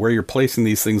wise about where you're placing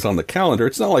these things on the calendar.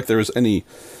 It's not like there's any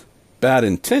bad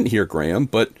intent here, Graham,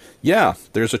 but yeah,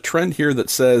 there's a trend here that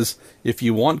says if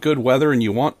you want good weather and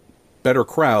you want better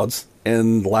crowds,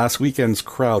 and last weekend's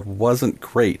crowd wasn't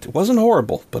great. It wasn't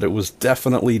horrible, but it was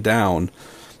definitely down.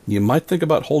 You might think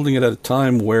about holding it at a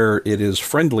time where it is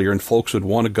friendlier and folks would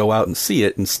want to go out and see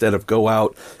it instead of go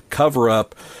out, cover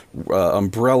up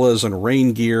umbrellas and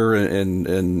rain gear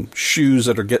and shoes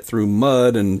that get through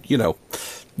mud. And,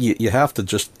 you have to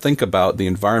just think about the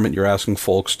environment you're asking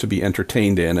folks to be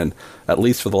entertained in. And at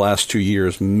least for the last 2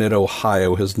 years,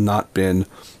 Mid-Ohio has not been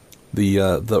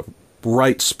the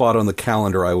right spot on the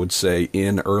calendar, I would say,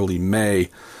 in early May.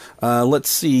 Let's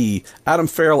see. Adam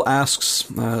Farrell asks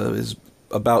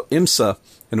about IMSA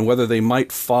and whether they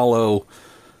might follow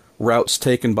routes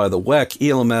taken by the WEC,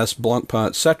 ELMS, Blancpain,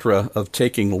 etc., of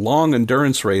taking long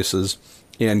endurance races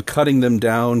and cutting them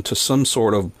down to some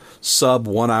sort of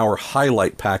sub-1 hour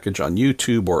highlight package on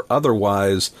YouTube or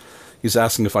otherwise. He's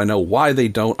asking if I know why they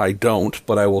don't. I don't,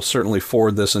 but I will certainly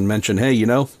forward this and mention, hey,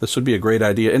 this would be a great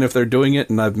idea. And if they're doing it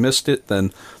and I've missed it,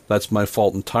 then that's my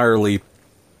fault entirely.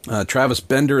 Travis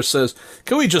Bender says,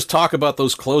 can we just talk about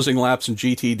those closing laps in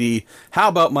GTD? How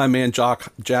about my man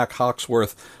Jack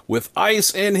Hawksworth with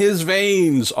ice in his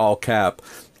veins? All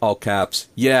caps.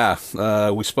 Yeah,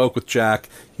 we spoke with Jack.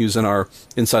 He was in our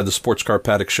Inside the Sports Car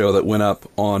Paddock show that went up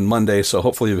on Monday, so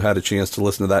hopefully you've had a chance to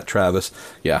listen to that, Travis.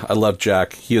 Yeah, I love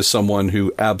Jack. He is someone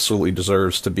who absolutely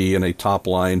deserves to be in a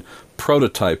top-line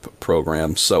prototype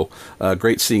program, so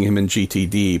great seeing him in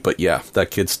GTD. But yeah,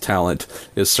 that kid's talent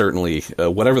is certainly,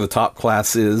 whatever the top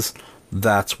class is,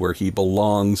 that's where he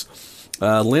belongs.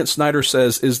 Lance Snyder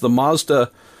says, is the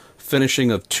Mazda finishing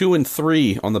of 2 and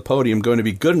 3 on the podium going to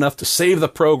be good enough to save the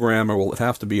program, or will it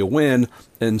have to be a win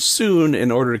and soon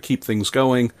in order to keep things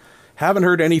going? Haven't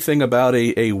heard anything about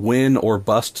a win or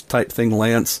bust type thing,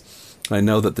 Lance. I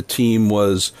know that the team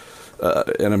was,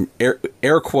 and I'm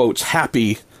air quotes,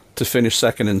 happy to finish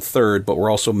second and third, but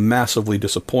we're also massively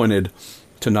disappointed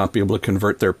to not be able to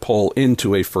convert their pole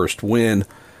into a first win.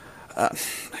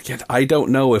 Again, I don't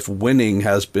know if winning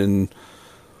has been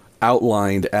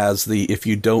outlined as if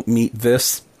you don't meet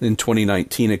this in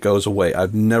 2019, it goes away.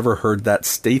 I've never heard that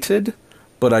stated,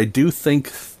 but I do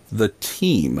think the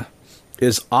team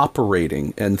is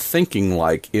operating and thinking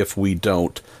like if we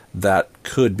don't, that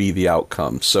could be the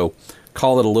outcome. So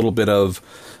call it a little bit of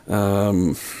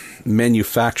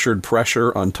manufactured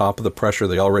pressure on top of the pressure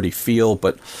they already feel.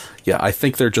 But yeah, I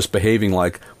think they're just behaving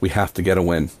like we have to get a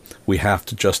win. We have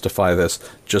to justify this.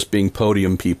 Just being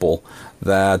podium people,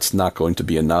 that's not going to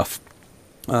be enough.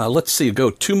 Let's see, go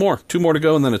two more to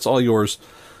go, and then it's all yours.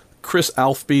 Chris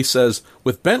Alfby says,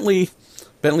 with Bentley's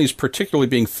particularly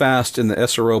being fast in the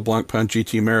SRO Blancpain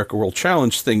GT America World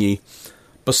Challenge thingy,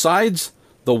 besides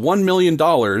the $1 million,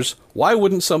 why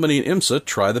wouldn't somebody in IMSA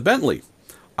try the Bentley?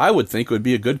 I would think it would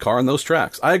be a good car on those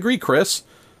tracks. I agree, Chris.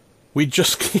 We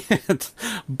just can't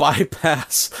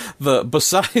bypass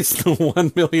besides the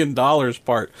 $1 million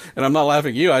part. And I'm not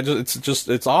laughing at you.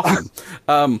 It's awesome.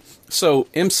 So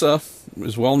IMSA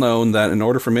is well known that in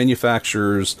order for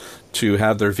manufacturers to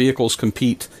have their vehicles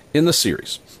compete in the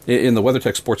series, in the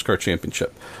WeatherTech Sports Car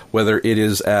Championship, whether it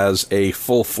is as a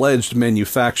full-fledged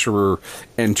manufacturer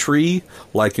entry,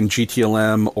 like in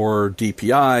GTLM or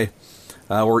DPI,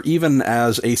 or even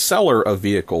as a seller of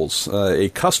vehicles, a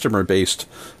customer-based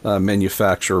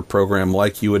manufacturer program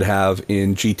like you would have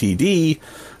in GTD,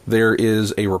 there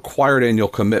is a required annual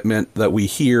commitment that we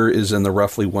hear is in the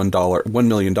roughly $1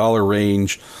 million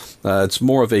range. It's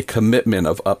more of a commitment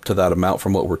of up to that amount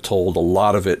from what we're told, a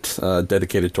lot of it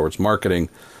dedicated towards marketing.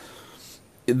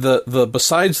 The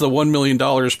besides the $1 million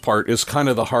part is kind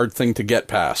of the hard thing to get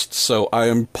past. So I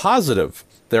am positive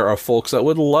there are folks that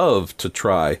would love to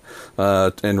try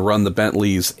and run the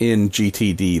Bentleys in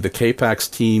GTD. The K-Pax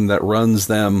team that runs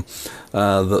them,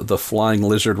 the Flying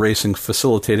Lizard Racing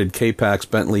facilitated K-Pax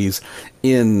Bentleys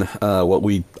in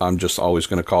I'm just always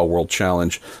going to call World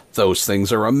Challenge. Those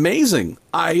things are amazing.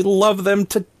 I love them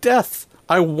to death.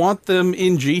 I want them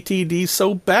in GTD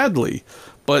so badly.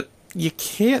 But you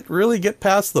can't really get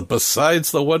past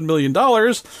besides the $1 million,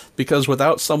 because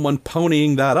without someone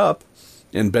ponying that up,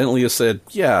 and Bentley has said,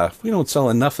 yeah, we don't sell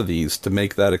enough of these to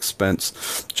make that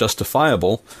expense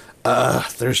justifiable,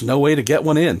 there's no way to get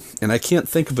one in. And I can't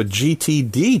think of a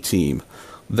GTD team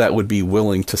that would be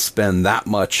willing to spend that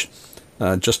much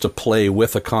just to play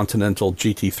with a Continental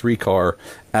GT3 car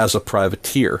as a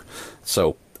privateer.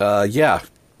 So,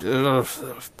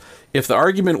 if the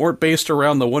argument weren't based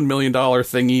around the $1 million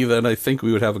thingy, then I think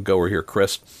we would have a goer here,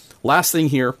 Chris. Last thing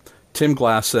here, Tim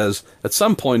Glass says, at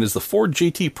some point is the Ford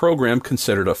GT program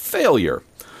considered a failure?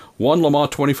 1 Le Mans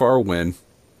 24-hour win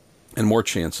and more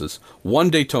chances, 1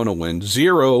 Daytona win,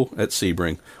 0 at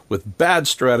Sebring, with bad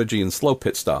strategy and slow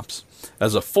pit stops.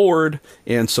 As a Ford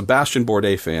and Sebastian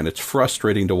Bourdais fan, it's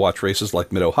frustrating to watch races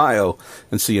like Mid-Ohio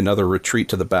and see another retreat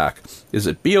to the back. Is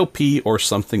it BOP or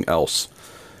something else?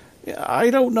 I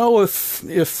don't know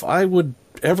if I would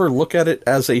ever look at it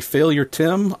as a failure,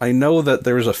 Tim. I know that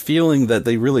there's a feeling that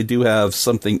they really do have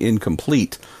something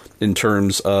incomplete in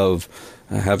terms of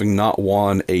having not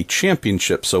won a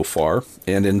championship so far.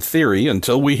 And in theory,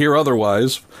 until we hear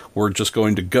otherwise, we're just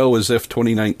going to go as if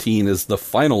 2019 is the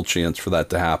final chance for that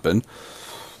to happen.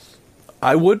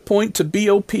 I would point to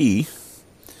BOP,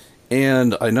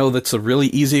 and I know that's a really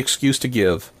easy excuse to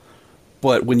give,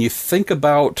 but when you think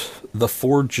about the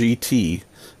Ford GT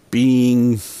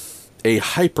being a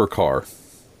hypercar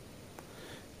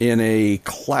in a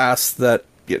class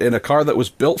in a car that was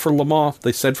built for Le Mans,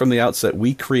 they said from the outset,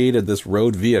 we created this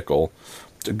road vehicle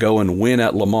to go and win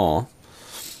at Le Mans.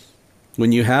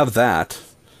 When you have that,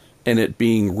 and it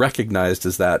being recognized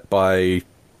as that by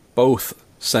both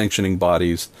sanctioning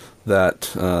bodies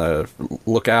that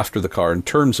look after the car in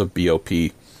terms of BOP,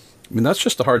 I mean, that's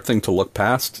just a hard thing to look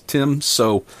past, Tim.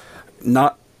 So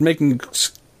not making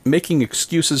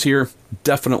excuses here,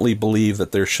 definitely believe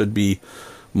that there should be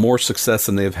more success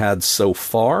than they've had so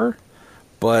far.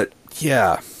 But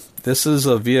yeah, this is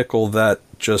a vehicle that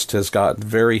just has gotten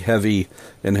very heavy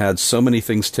and had so many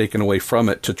things taken away from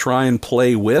it. To try and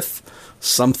play with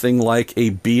something like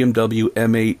a BMW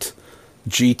M8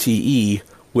 GTE,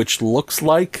 which looks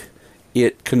like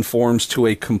it conforms to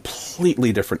a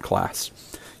completely different class.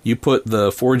 You put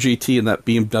the Ford GT and that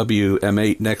BMW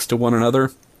M8 next to one another,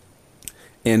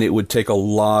 and it would take a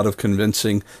lot of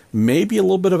convincing, maybe a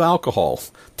little bit of alcohol,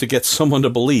 to get someone to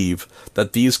believe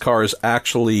that these cars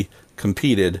actually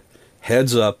competed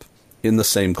heads up in the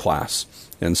same class.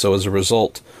 And so as a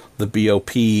result, the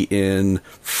BOP in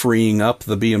freeing up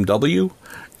the BMW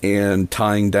and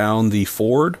tying down the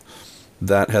Ford,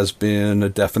 that has been a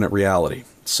definite reality.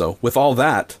 So with all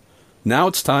that, now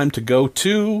it's time to go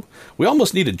to... We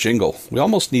almost need a jingle. We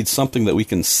almost need something that we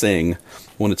can sing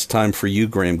when it's time for you,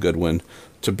 Graham Goodwin,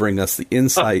 to bring us the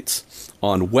insights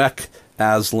on WEC,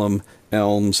 Aslam,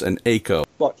 Elms, and ACO.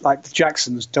 What, like the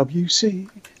Jacksons, WC,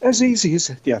 as easy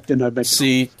as... Yeah, didn't know.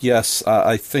 See, yes,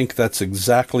 I think that's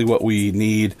exactly what we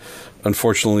need.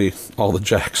 Unfortunately, all the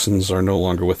Jacksons are no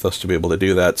longer with us to be able to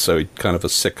do that, so kind of a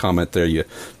sick comment there, you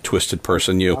twisted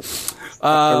person, you.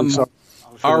 All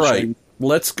right,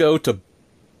 let's go to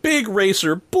Big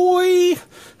Racer Boy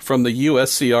from the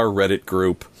USCR Reddit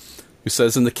group, who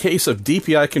says, in the case of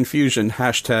DPI confusion,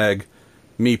 hashtag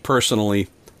me personally,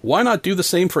 why not do the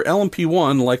same for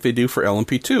LMP1 like they do for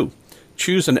LMP2?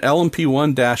 Choose an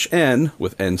LMP1-N,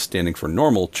 with N standing for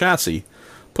normal, chassis,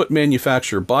 put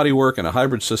manufacturer bodywork and a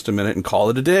hybrid system in it, and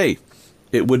call it a day.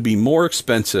 It would be more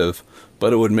expensive,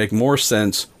 but it would make more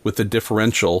sense with the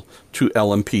differential to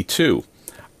LMP2.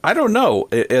 I don't know.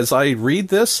 As I read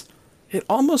this, it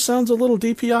almost sounds a little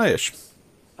DPI-ish.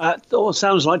 It all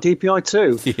sounds like DPI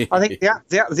too. I think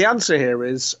the answer here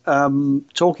is,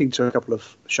 talking to a couple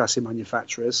of chassis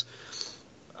manufacturers,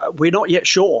 we're not yet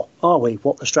sure, are we,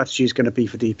 what the strategy is going to be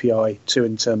for DPI 2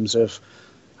 in terms of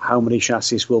how many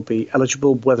chassis will be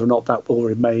eligible, whether or not that will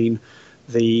remain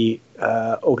the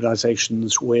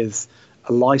organisations with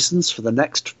a licence for the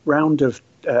next round of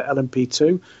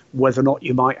LMP2, whether or not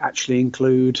you might actually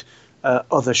include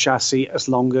other chassis as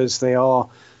long as they are,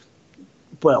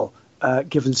 well,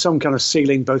 given some kind of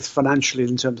ceiling, both financially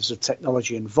and in terms of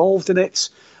technology involved in it.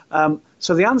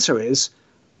 So the answer is,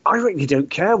 I really don't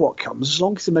care what comes, as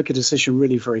long as they make a decision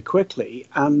really very quickly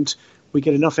and we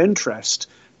get enough interest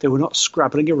that we're not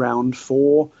scrabbling around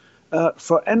for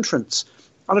entrance.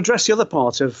 I'll address the other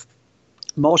part of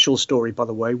Marshall's story, by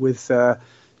the way, with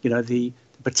the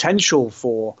potential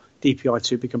for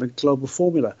DPI2 becoming a global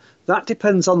formula. That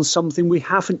depends on something we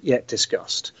haven't yet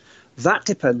discussed. That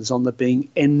depends on there being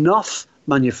enough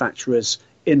manufacturers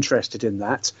interested in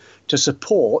that to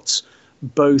support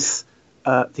both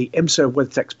the IMSA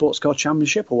WeatherTech Sports Car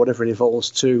Championship, or whatever it evolves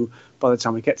to by the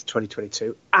time we get to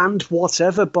 2022, and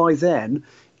whatever by then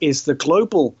is the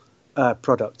global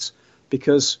product.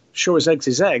 Because sure as eggs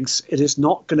is eggs, it is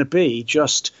not going to be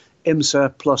just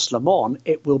IMSA plus Le Mans.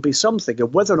 It will be something.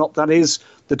 And whether or not that is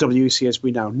the WEC as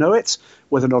we now know it,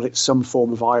 whether or not it's some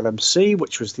form of ILMC,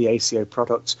 which was the ACO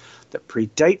product that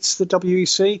predates the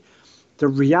WEC, the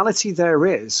reality there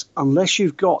is, unless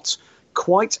you've got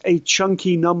quite a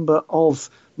chunky number of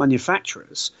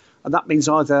manufacturers, and that means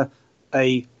either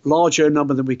a larger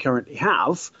number than we currently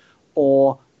have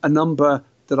or a number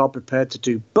that are prepared to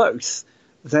do both,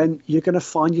 then you're going to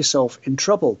find yourself in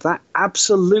trouble. That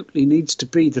absolutely needs to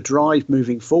be the drive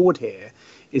moving forward here,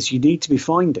 is you need to be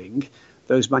finding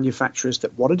those manufacturers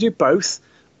that want to do both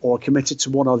or are committed to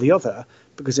one or the other,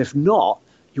 because if not,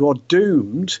 you are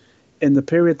doomed in the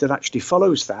period that actually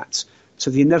follows that to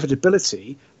the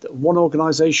inevitability that one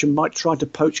organisation might try to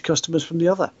poach customers from the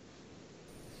other.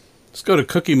 Let's go to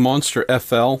Cookie Monster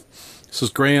FL. This is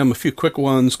Graham. A few quick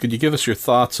ones. Could you give us your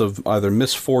thoughts of either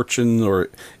misfortune or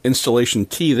installation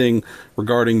teething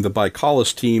regarding the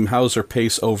Bicolis team? How's their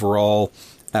pace overall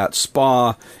at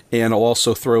Spa? And I'll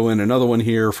also throw in another one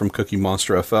here from Cookie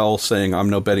Monster FL saying, I'm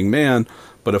no betting man,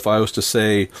 but if I was to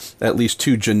say at least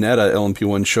 2 Janetta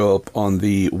LMP1 show up on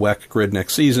the WEC grid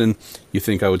next season, you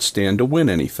think I would stand to win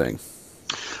anything?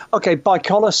 Okay,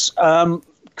 Bicolis,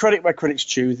 credit where credit's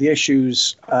due. The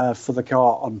issues for the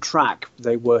car on track,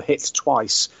 they were hit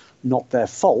twice, not their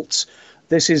fault.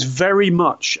 This is very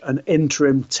much an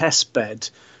interim test bed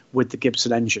with the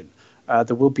Gibson engine.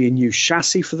 There will be a new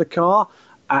chassis for the car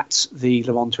at the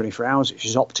Le Mans 24 Hours, which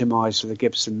is optimised for the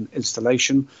Gibson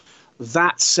installation.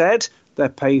 That said, their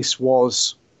pace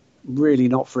was really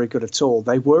not very good at all.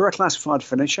 They were a classified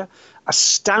finisher.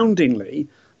 Astoundingly,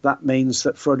 that means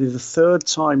that for only the third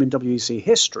time in WEC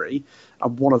history,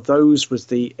 and one of those was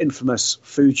the infamous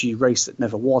Fuji race that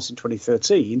never was in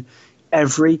 2013,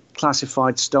 every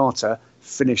classified starter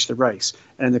finished the race.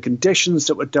 And in the conditions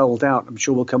that were doled out, I'm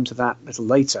sure we'll come to that a little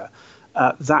later,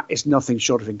 that is nothing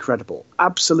short of incredible.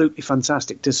 Absolutely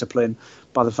fantastic discipline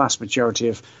by the vast majority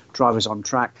of drivers on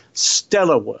track.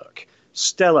 Stellar work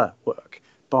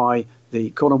by the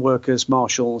corner workers,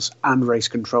 marshals, and race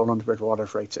control under Eduardo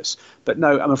Freitas. But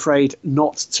no, I'm afraid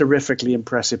not terrifically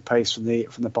impressive pace from the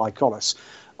Bicolis.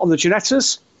 On the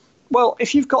Ginettas, well,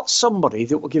 if you've got somebody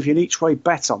that will give you an each-way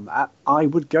bet on that, I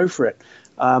would go for it.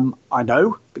 I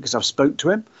know, because I've spoken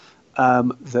to him,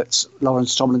 that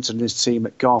Lawrence Tomlinson and his team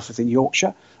at Garforth in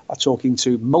Yorkshire are talking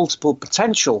to multiple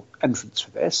potential entrants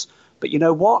for this. But you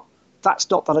know what? That's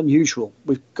not that unusual.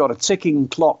 We've got a ticking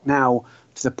clock now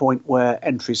to the point where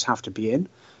entries have to be in.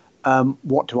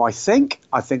 What do I think?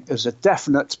 I think there's a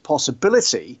definite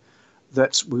possibility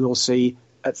that we will see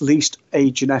at least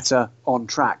a Ginetta on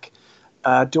track.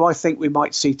 Do I think we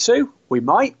might see 2? We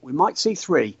might. We might see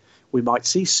 3. We might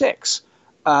see 6.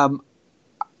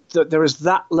 There is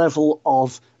that level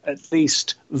of at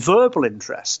least verbal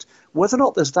interest. Whether or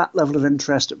not there's that level of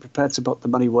interest that prepared to put the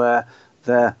money where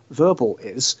their verbal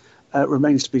is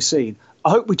remains to be seen.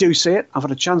 I hope we do see it. I've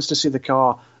had a chance to see the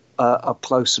car up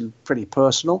close and pretty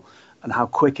personal, and how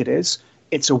quick it is.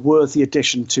 It's a worthy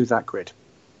addition to that grid.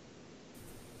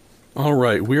 All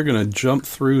right, we're going to jump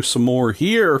through some more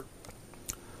here.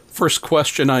 First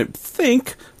question, I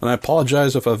think, and I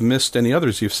apologize if I've missed any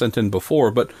others you've sent in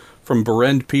before, but from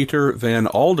Berend Peter van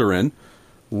Alderen.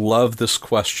 Love this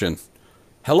question.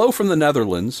 Hello from the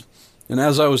Netherlands, and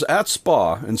as I was at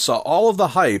Spa and saw all of the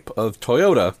hype of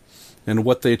Toyota and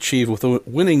what they achieved with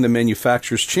winning the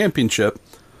Manufacturers' Championship,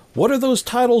 what are those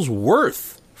titles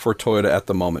worth for Toyota at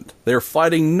the moment? They're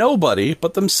fighting nobody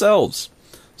but themselves.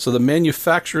 So the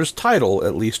Manufacturers' title,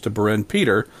 at least to Berend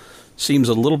Peter, seems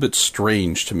a little bit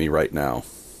strange to me right now.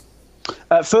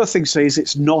 First thing to say is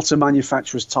it's not a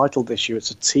manufacturer's title this year.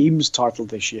 It's a team's title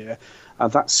this year.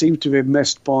 That seemed to be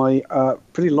missed by a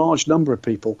pretty large number of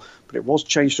people, but it was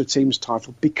changed to a team's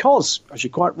title because, as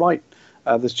you're quite right,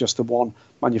 there's just the one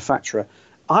manufacturer.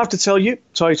 I have to tell you,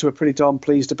 Toyota are pretty darn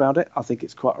pleased about it. I think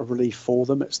it's quite a relief for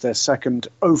them. It's their second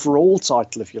overall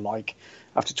title, if you like,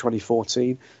 after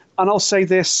 2014. And I'll say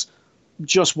this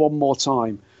just one more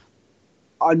time.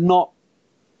 I'm not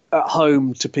at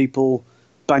home to people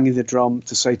banging the drum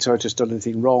to say Toyota's done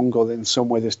anything wrong or that in some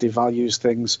way this devalues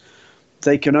things.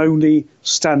 They can only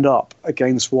stand up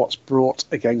against what's brought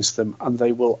against them, and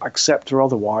they will accept or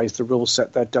otherwise the rule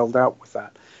set they're dealt out with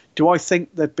that. Do I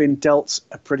think they've been dealt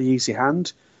a pretty easy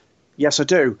hand? Yes, I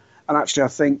do. And actually, I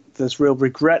think there's real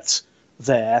regret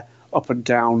there up and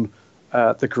down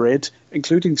the grid,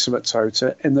 including some at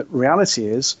Toyota, in that reality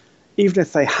is, even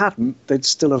if they hadn't, they'd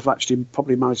still have actually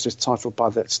probably managed this title by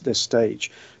this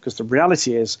stage. Because the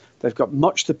reality is they've got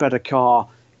much the better car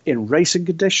in racing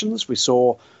conditions. We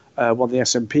saw one of the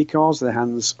SMP cars in the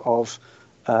hands of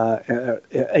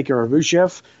Egor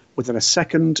Aruzhev within a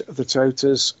second of the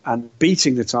Toyotas and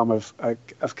beating the time of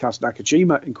Kaz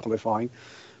Nakajima in qualifying.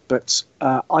 But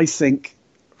I think,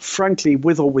 frankly,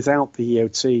 with or without the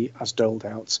EOT as doled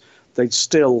out, they'd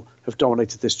still have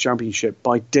dominated this championship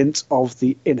by dint of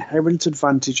the inherent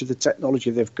advantage of the technology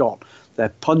they've got. Their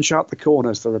punch out the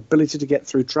corners, their ability to get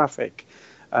through traffic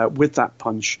with that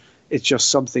punch. It's just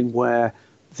something where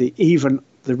even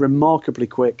the remarkably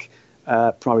quick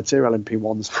privateer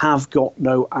LMP1s have got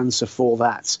no answer for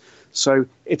that. So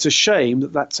it's a shame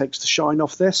that takes the shine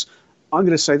off this. I'm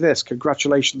going to say this.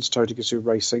 Congratulations, Toyota Gazoo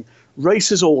Racing.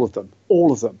 Races all of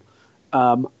them.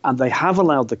 And they have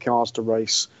allowed the cars to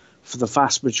race for the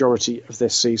vast majority of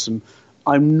this season.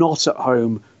 I'm not at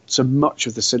home to much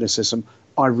of the cynicism.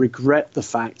 I regret the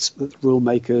fact that the rule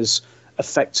makers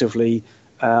effectively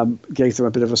gave them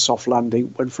a bit of a soft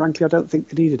landing when, frankly, I don't think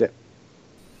they needed it.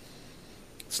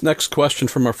 This next question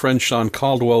from our friend Sean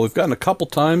Caldwell, we've gotten a couple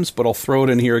times, but I'll throw it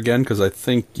in here again because I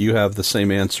think you have the same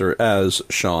answer as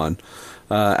Sean.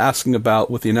 Asking about,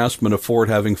 with the announcement of Ford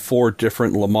having 4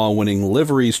 different Le Mans winning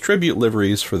liveries, tribute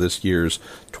liveries for this year's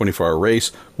 24-hour race,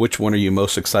 which one are you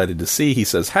most excited to see? He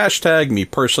says, hashtag me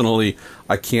personally,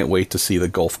 I can't wait to see the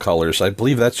Gulf colors. I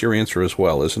believe that's your answer as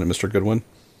well, isn't it, Mr. Goodwin?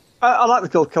 I like the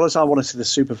Gulf colors. I want to see the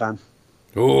super van.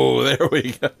 Oh, there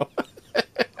we go.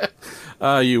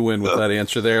 You win with that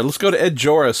answer there. Let's go to Ed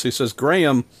Joris, who says,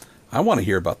 Graham, I want to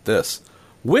hear about this.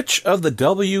 Which of the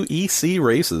WEC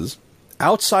races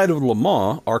outside of Le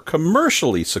Mans are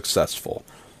commercially successful?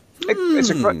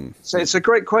 It's a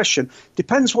great question.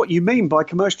 Depends what you mean by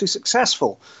commercially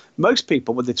successful. Most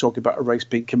people, when they talk about a race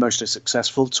being commercially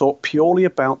successful, talk purely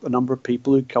about the number of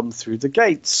people who come through the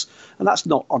gates, and that's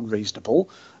not unreasonable.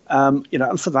 And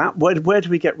for that, where do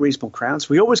we get reasonable crowds?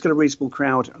 We always get a reasonable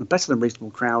crowd, and a better than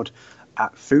reasonable crowd,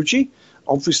 at Fuji.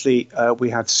 Obviously, we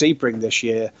had Sebring this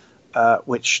year,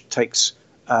 which takes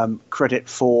credit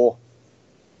for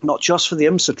not just for the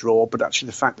IMSA draw, but actually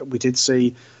the fact that we did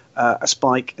see a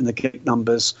spike in the gate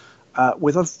numbers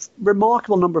with a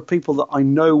remarkable number of people that I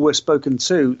know were spoken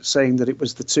to saying that it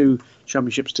was the 2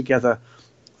 championships together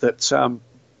that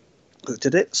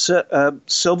did it.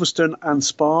 Silverstone and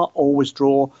Spa always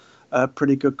draw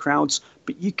pretty good crowds.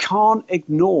 But you can't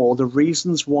ignore the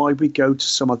reasons why we go to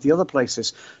some of the other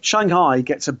places. Shanghai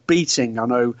gets a beating, I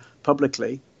know,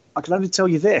 publicly. I can only tell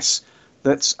you this,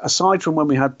 that aside from when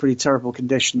we had pretty terrible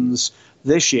conditions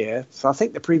this year, for I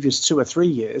think the previous 2 or 3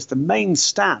 years, the main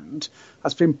stand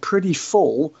has been pretty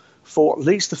full for at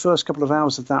least the first couple of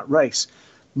hours of that race.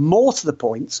 More to the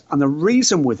point, and the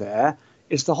reason we're there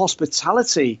is the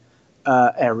hospitality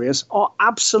areas are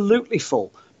absolutely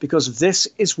full, because this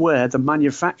is where the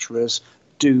manufacturers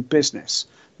do business.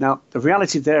 Now, the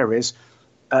reality there is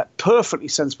a perfectly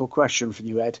sensible question for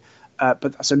you, Ed, but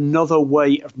that's another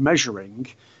way of measuring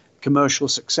commercial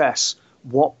success.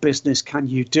 What business can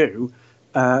you do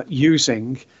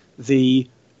using the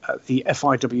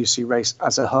FIWC race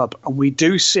as a hub? And we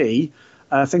do see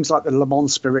things like the Le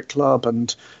Mans Spirit Club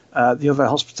and the other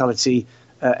hospitality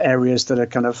areas that are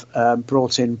kind of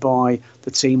brought in by the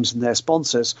teams and their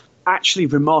sponsors actually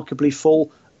remarkably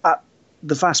full at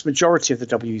the vast majority of the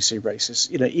WEC races.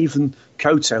 You know, even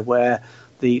COTA, where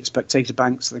the spectator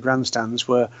banks and the grandstands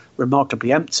were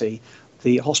remarkably empty,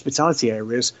 the hospitality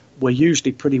areas were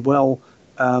usually pretty well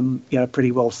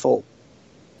full.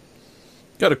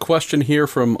 Got a question here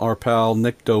from our pal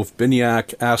Nick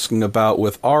Dovbiniak asking about,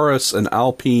 with Aris and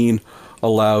Alpine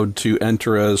allowed to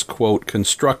enter as, quote,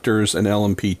 constructors in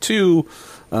LMP2,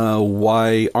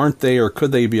 why aren't they, or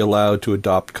could they be allowed to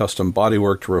adopt custom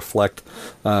bodywork to reflect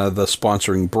the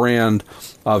sponsoring brand?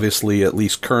 Obviously, at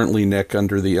least currently, Nick,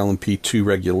 under the LMP2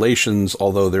 regulations,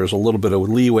 although there's a little bit of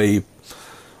leeway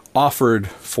offered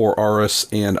for Aris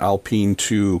and Alpine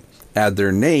to add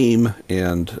their name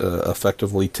and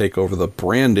effectively take over the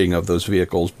branding of those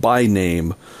vehicles by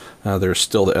name, there's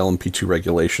still the LMP2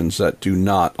 regulations that do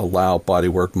not allow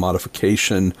bodywork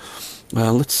modification.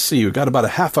 Let's see, we've got about a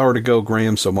half hour to go,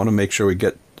 Graham, so I want to make sure we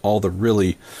get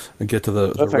get to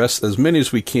the rest, as many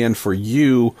as we can for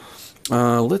you.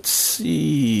 Let's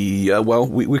see. Well,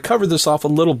 we covered this off a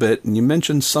little bit, and you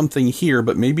mentioned something here,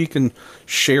 but maybe you can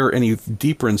share any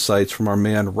deeper insights from our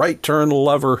man, Right Turn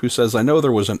Lover, who says, I know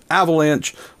there was an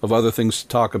avalanche of other things to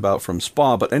talk about from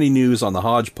Spa, but any news on the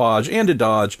hodgepodge and a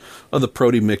dodge of the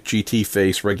Prody Mick GT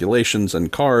face regulations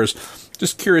and cars?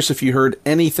 Just curious if you heard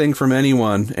anything from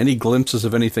anyone, any glimpses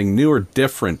of anything new or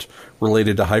different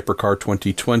related to Hypercar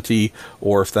 2020,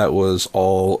 or if that was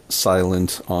all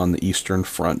silent on the Eastern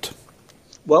Front.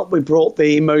 Well, we brought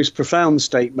the most profound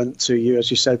statement to you, as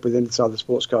you said, within Inside the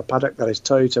Sports Car Paddock. That is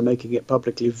Toyota making it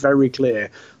publicly very clear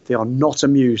they are not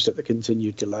amused at the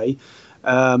continued delay.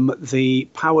 The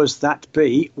powers that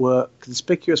be were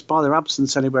conspicuous by their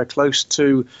absence anywhere close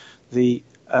to the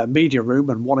media room,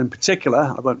 and one in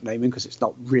particular, I won't name him because it's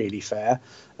not really fair.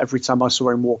 Every time I saw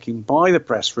him walking by the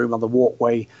press room on the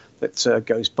walkway that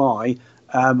goes by,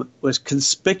 was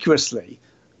conspicuously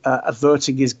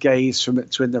averting his gaze from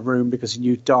it to in the room, because he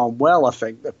knew darn well, I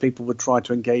think, that people would try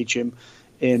to engage him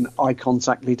in eye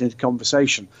contact leading to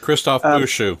conversation. Christophe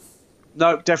Bouchou.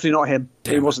 No, definitely not him.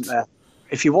 Damn he wasn't there.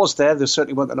 If he was there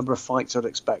certainly weren't the number of fights I'd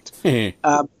expect.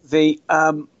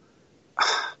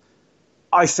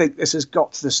 I think this has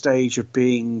got to the stage of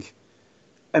being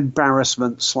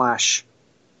embarrassment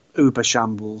 / uber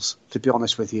shambles, to be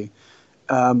honest with you.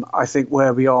 I think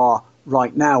where we are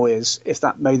right now is, if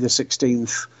that May the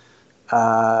 16th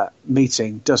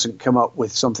meeting doesn't come up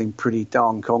with something pretty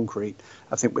darn concrete,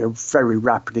 I think we're very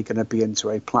rapidly going to be into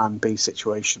a plan B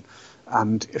situation.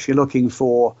 And if you're looking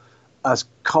for as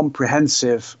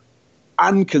comprehensive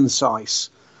and concise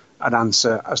an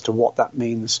answer as to what that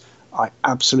means, I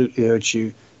absolutely urge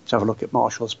you to have a look at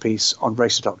Marshall's piece on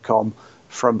racer.com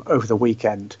from over the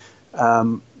weekend.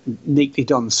 Neatly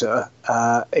done, sir.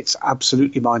 It's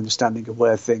absolutely my understanding of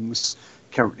where things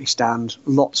currently stand.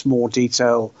 Lots more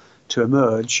detail to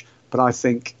emerge, but I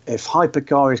think if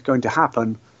Hypercar is going to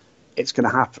happen, it's going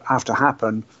to have to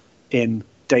happen in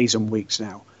days and weeks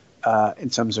now, in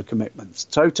terms of commitments.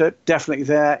 Tota, definitely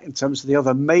there. In terms of the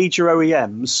other major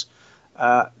OEMs,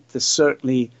 there's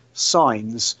certainly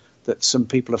signs that some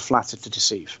people are flattered to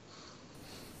deceive.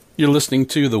 You're listening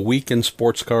to The Week in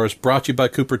Sports Cars, brought to you by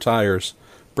Cooper Tires,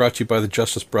 brought to you by the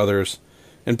Justice Brothers,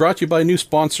 and brought to you by a new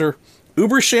sponsor,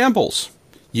 Uber Shambles.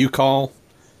 You call,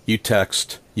 you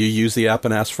text, you use the app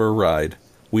and ask for a ride.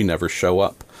 We never show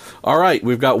up. All right,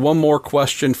 we've got one more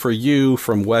question for you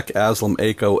from Weck Aslam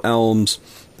Aco Elms.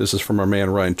 This is from our man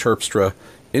Ryan Terpstra.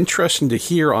 Interesting to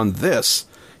hear on this.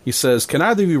 He says, can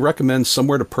either of you recommend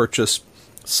somewhere to purchase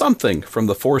something from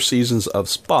the Four Seasons of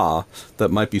Spa that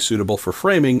might be suitable for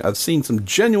framing? I've seen some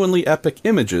genuinely epic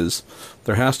images.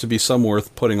 There has to be some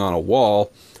worth putting on a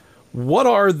wall. What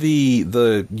are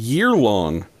the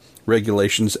year-long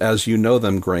regulations, as you know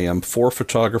them, Graham, for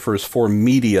photographers, for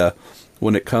media,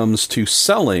 when it comes to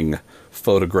selling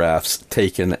photographs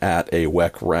taken at a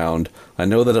WEC round. I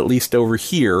know that at least over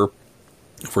here,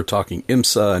 if we're talking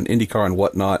IMSA and IndyCar and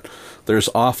whatnot, there's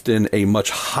often a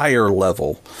much higher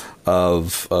level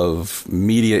of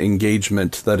media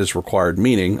engagement that is required,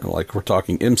 meaning, like we're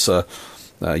talking IMSA,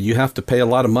 you have to pay a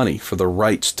lot of money for the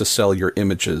rights to sell your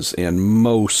images, and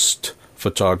most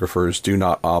photographers do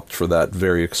not opt for that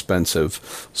very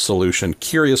expensive solution.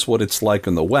 Curious what it's like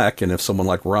in the WEC, and if someone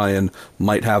like Ryan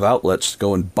might have outlets to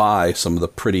go and buy some of the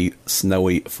pretty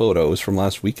snowy photos from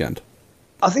last weekend.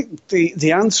 I think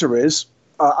the answer is,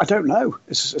 I don't know.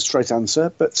 It's a straight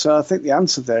answer, but I think the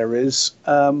answer there is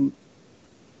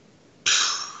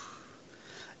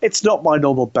it's not my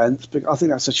normal bent, but I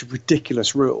think that's such a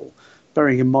ridiculous rule,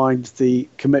 bearing in mind the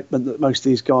commitment that most of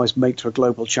these guys make to a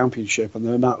global championship and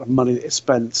the amount of money that is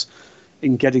spent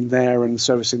in getting there and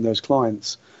servicing those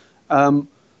clients. Have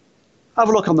a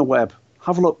look on the web.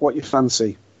 Have a look what you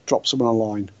fancy. Drop someone a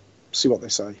line. See what they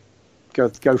say.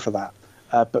 Go for that.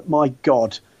 But my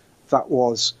God, that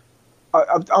was...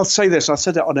 I'll say this. I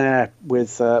said it on air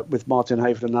with Martin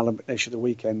Haven and Alan McNish at the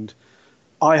weekend.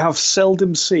 I have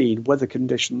seldom seen weather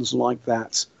conditions like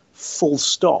that, full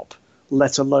stop,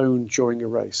 let alone during a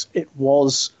race. It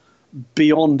was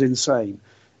beyond insane.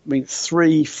 I mean,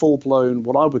 3 full-blown,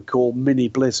 what I would call mini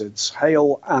blizzards,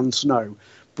 hail and snow,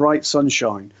 bright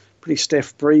sunshine, pretty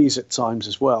stiff breeze at times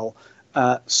as well,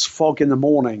 fog in the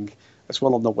morning as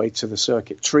well on the way to the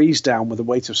circuit, trees down with the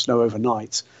weight of snow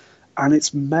overnight, and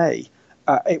it's May.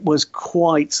 It was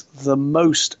quite the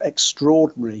most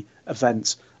extraordinary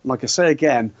event. Like I say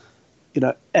again,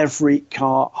 every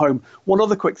car home. One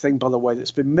other quick thing, by the way,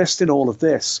 that's been missed in all of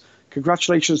this.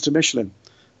 Congratulations to Michelin.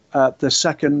 The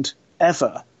second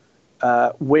ever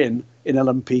win in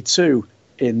LMP2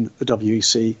 in the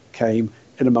WEC came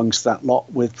in amongst that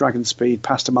lot with Dragon Speed,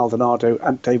 Pastor Maldonado,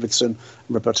 Ant Davidson,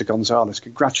 and Roberto Gonzalez.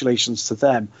 Congratulations to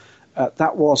them.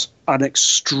 That was an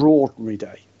extraordinary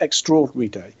day. Extraordinary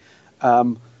day.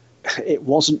 It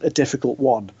wasn't a difficult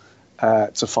one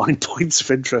to find points of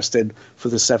interest in for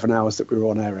the 7 hours that we were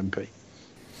on air, MP.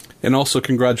 And also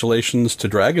congratulations to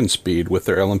Dragon Speed with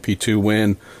their LMP2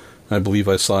 win. I believe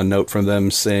I saw a note from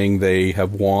them saying they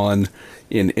have won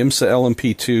in IMSA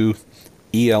LMP2,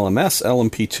 ELMS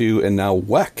LMP2, and now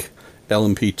WEC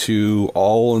LMP2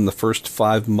 all in the first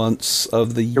 5 months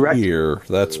of the year.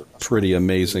 That's pretty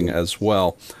amazing as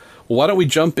well. Why don't we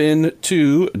jump in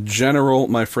to General,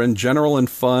 my friend, General and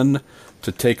Fun,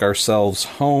 to take ourselves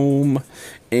home.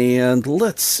 And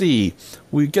let's see,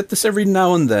 we get this every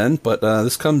now and then, but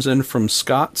this comes in from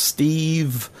Scott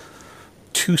Steve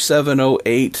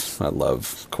 2708. I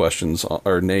love questions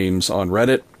or names on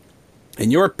Reddit.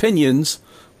 In your opinions,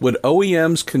 would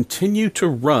OEMs continue to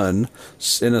run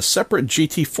in a separate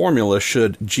GT formula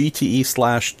should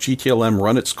GTE/GTLM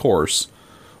run its course?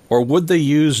 Or would they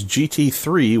use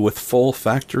GT3 with full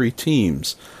factory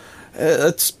teams?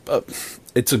 It's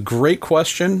a great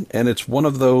question, and it's one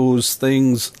of those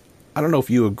things, I don't know if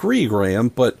you agree, Graham,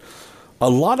 but a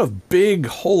lot of big,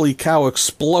 holy cow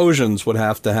explosions would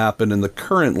have to happen in the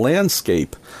current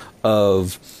landscape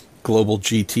of global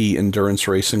GT endurance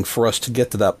racing for us to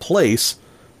get to that place.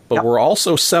 But We're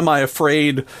also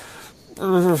semi-afraid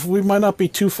we might not be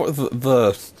too far...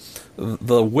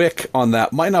 The wick on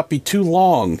that might not be too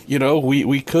long.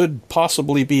 We could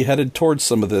possibly be headed towards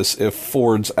some of this if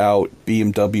Ford's out,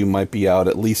 BMW might be out,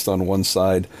 at least on one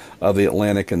side of the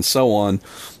Atlantic and so on.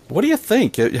 What do you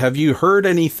think? Have you heard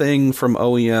anything from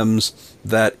OEMs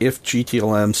that if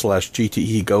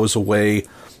GTLM/GTE goes away,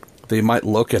 they might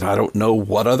look at, I don't know,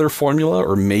 what other formula,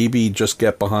 or maybe just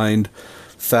get behind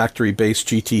factory-based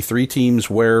GT3 teams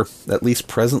where, at least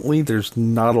presently, there's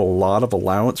not a lot of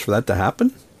allowance for that to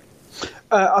happen?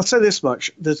 I'll say this much.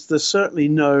 There's certainly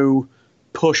no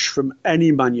push from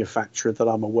any manufacturer that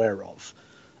I'm aware of,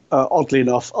 oddly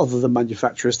enough, other than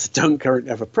manufacturers that don't currently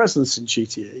have a presence in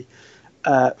GTE,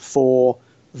 for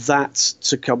that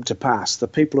to come to pass. The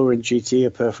people who are in GTE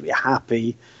are perfectly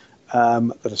happy,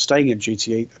 that are staying in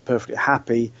GTE are perfectly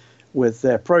happy with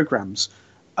their programs.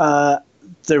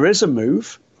 There is a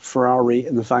move, Ferrari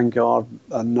in the Vanguard,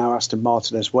 and now Aston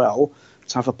Martin as well,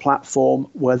 to have a platform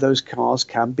where those cars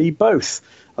can be both.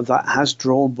 And that has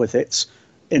drawn with it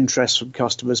interest from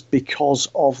customers because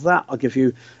of that. I'll give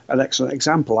you an excellent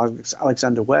example.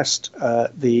 Alexander West,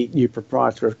 the new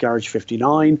proprietor of Garage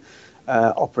 59,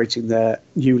 operating their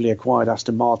newly acquired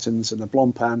Aston Martins and the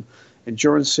Blancpain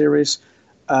Endurance Series,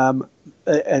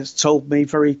 has told me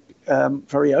very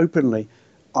openly,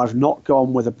 I've not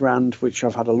gone with a brand which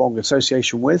I've had a long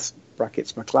association with,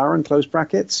 brackets McLaren, close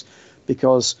brackets,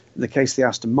 because in the case of the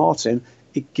Aston Martin,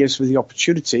 it gives me the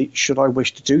opportunity, should I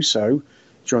wish to do so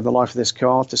during the life of this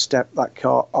car, to step that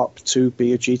car up to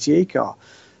be a GTE car.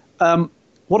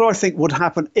 What do I think would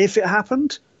happen if it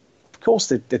happened? Of course,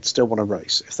 they'd still want to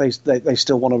race. If they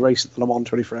still want to race at the Le Mans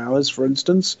 24 Hours, for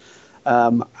instance,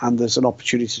 and there's an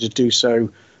opportunity to do so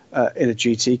in a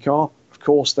GT car, of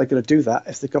course they're going to do that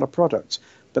if they've got a product.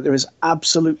 But there is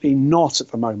absolutely not at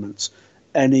the moment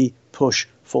any push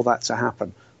for that to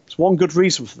happen. There's one good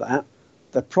reason for that.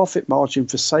 The profit margin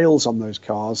for sales on those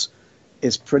cars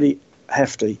is pretty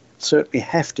hefty, certainly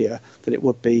heftier than it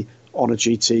would be on a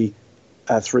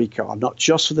GT3 car, not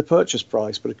just for the purchase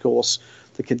price, but of course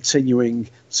the continuing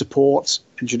support,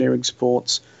 engineering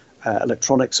support,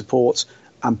 electronic support,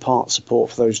 and part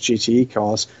support for those GTE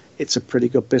cars. It's a pretty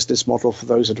good business model for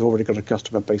those that have already got a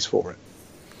customer base for it.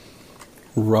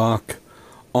 Rock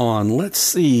on. Let's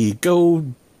see. Go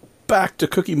back to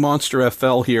Cookie Monster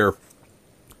FL here.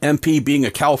 MP, being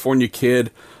a California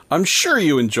kid, I'm sure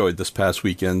you enjoyed this past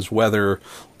weekend's weather.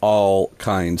 All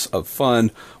kinds of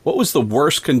fun. What was the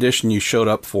worst condition you showed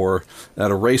up for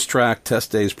at a racetrack,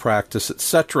 test days, practice,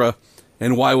 etc.,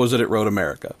 and why was it at Road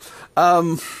America?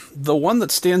 The one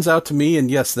that stands out to me, and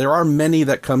yes, there are many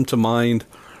that come to mind,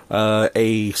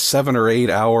 a 7 or 8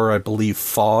 hour, I believe,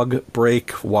 fog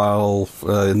break while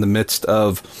in the midst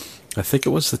of, I think it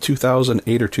was the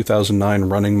 2008 or 2009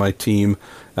 running my team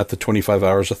at the 25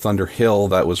 Hours of Thunder Hill.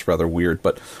 That was rather weird.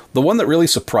 But the one that really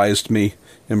surprised me,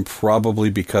 and probably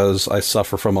because I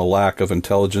suffer from a lack of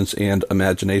intelligence and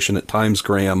imagination at times,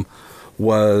 Graham,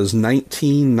 was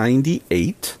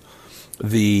 1998.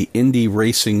 The Indy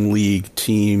Racing League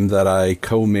team that I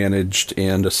co-managed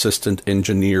and assistant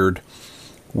engineered.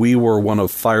 We were one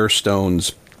of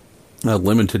Firestone's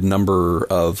limited number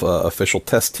of official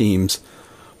test teams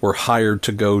were hired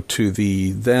to go to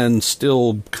the then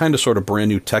still kind of sort of brand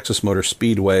new Texas Motor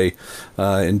Speedway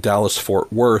in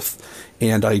Dallas-Fort Worth.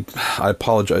 And I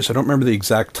apologize, I don't remember the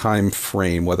exact time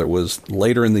frame, whether it was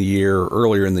later in the year or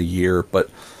earlier in the year, but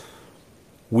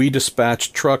we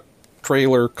dispatched truck,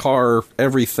 trailer, car,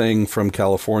 everything from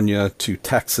California to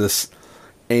Texas.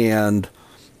 And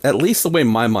at least the way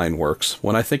my mind works,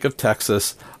 when I think of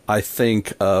Texas, I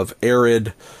think of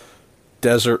arid,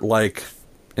 desert-like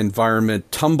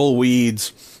environment,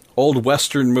 tumbleweeds, old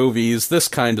Western movies, this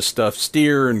kind of stuff,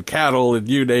 steer and cattle and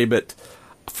you name it.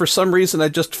 For some reason, I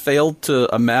just failed to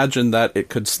imagine that it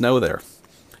could snow there.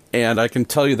 And I can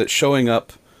tell you that showing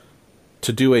up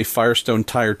to do a Firestone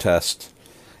tire test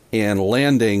and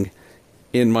landing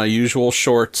in my usual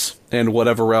shorts and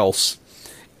whatever else,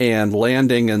 and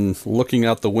landing and looking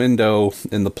out the window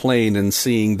in the plane and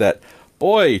seeing that,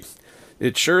 boy,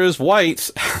 it sure is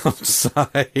white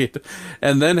outside,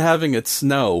 and then having it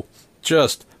snow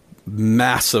just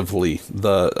massively.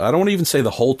 I don't even say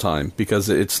the whole time, because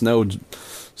it snowed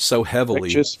so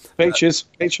heavily. Pages.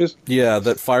 Yeah,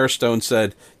 that Firestone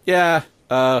said, yeah,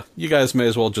 you guys may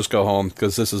as well just go home,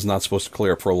 because this is not supposed to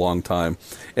clear up for a long time.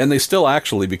 And they still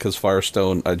actually, because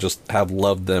Firestone, I just have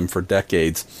loved them for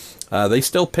decades, they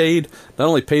still not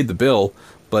only paid the bill,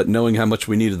 but knowing how much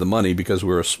we needed the money, because we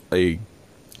were a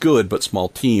good but small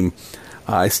team,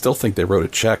 I still think they wrote a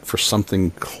check for something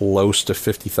close to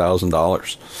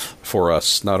 $50,000 for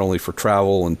us, not only for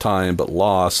travel and time, but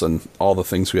loss and all the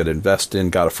things we had to invest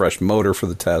in, got a fresh motor for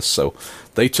the test, so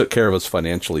they took care of us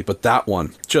financially. But that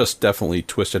one just definitely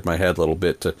twisted my head a little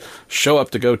bit, to show up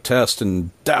to go test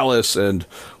in Dallas, and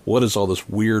what is all this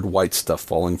weird white stuff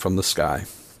falling from the sky?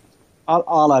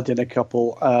 I'll add in a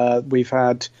couple. We've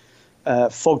had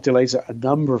fog delays at a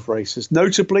number of races,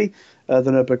 notably the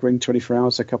Nürburgring 24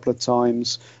 Hours a couple of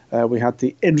times. We had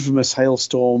the infamous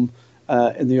hailstorm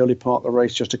in the early part of the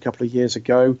race just a couple of years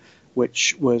ago,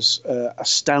 which was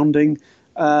astounding.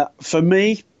 For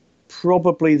me,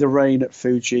 probably the rain at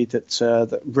Fuji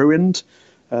that ruined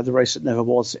the race that never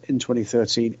was in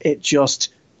 2013. It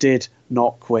just did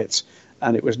not quit.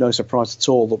 And it was no surprise at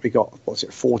all that we got,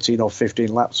 14 or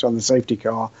 15 laps on the safety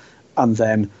car, and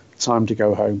then time to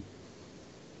go home.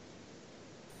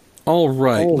 All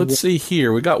right, let's see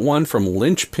here. We got one from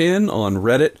Lynchpin on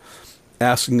Reddit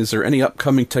asking, is there any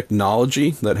upcoming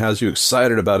technology that has you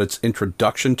excited about its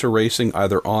introduction to racing,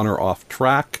 either on or off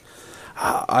track?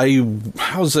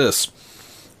 How's this?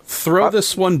 Throw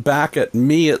this one back at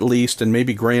me at least, and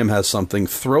maybe Graham has something.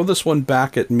 Throw this one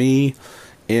back at me,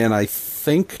 and I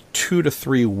think 2 to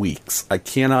 3 weeks. I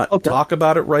cannot talk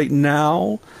about it right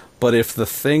now, but if the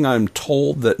thing I'm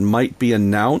told that might be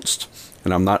announced,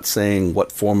 and I'm not saying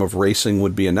what form of racing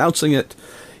would be announcing it,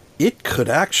 it could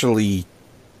actually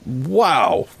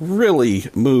wow, really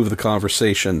move the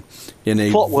conversation in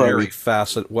a very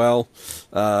facet. Well,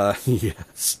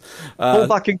 yes. Pull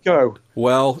back and go.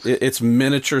 Well, it's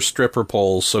miniature stripper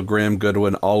poles, so Graham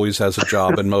Goodwin always has a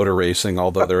job in motor racing,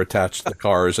 although they're attached to the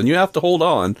cars, and you have to hold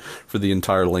on for the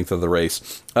entire length of the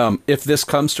race. If this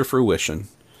comes to fruition,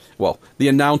 well, the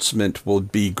announcement will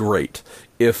be great.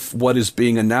 If what is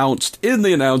being announced in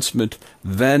the announcement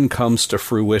then comes to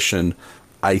fruition,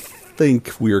 I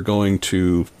think we are going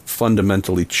to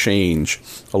fundamentally change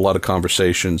a lot of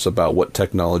conversations about what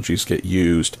technologies get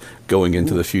used going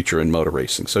into the future in motor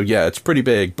racing. So yeah, it's pretty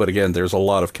big, but again, there's a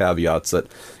lot of caveats that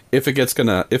if it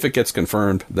gets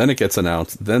confirmed, then it gets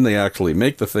announced, then they actually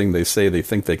make the thing they say they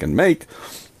think they can make,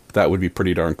 that would be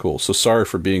pretty darn cool. So sorry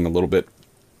for being a little bit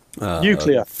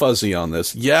nuclear fuzzy on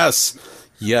this.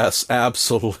 Yes,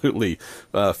 absolutely.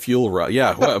 Fuel rod.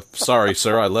 Yeah, well, sorry,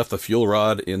 sir. I left the fuel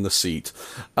rod in the seat.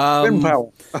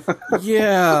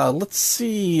 Yeah, let's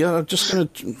see. Just going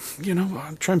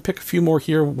to, try and pick a few more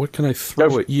here. What can I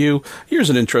throw at you?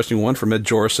 Here's an interesting one from Ed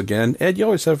Joris again. Ed, you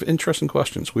always have interesting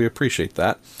questions. We appreciate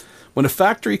that. When a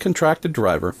factory contracted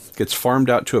driver gets farmed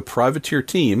out to a privateer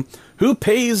team, who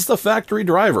pays the factory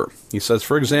driver? He says,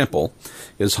 for example,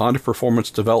 is Honda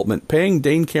Performance Development paying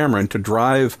Dane Cameron to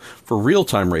drive for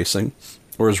real-time racing,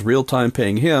 or is real-time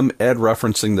paying him? Ed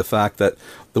referencing the fact that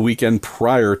the weekend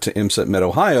prior to IMSA at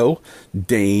Mid-Ohio,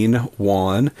 Dane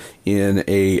won in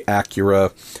a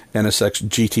Acura NSX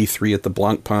GT3 at the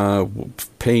Blancpain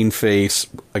Pain Face.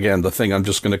 Again, the thing I'm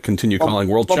just going to continue calling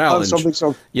World Challenge.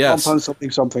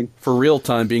 Something. For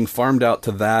real-time, being farmed out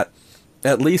to that.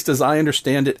 At least as I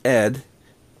understand it, Ed,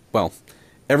 well,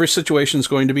 every situation is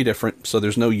going to be different, so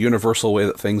there's no universal way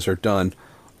that things are done.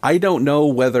 I don't know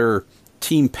whether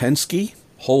Team Penske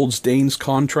holds Dane's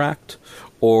contract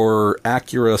or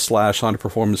Acura / Honda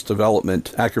Performance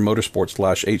Development, Acura Motorsports /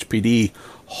 HPD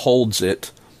holds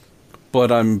it,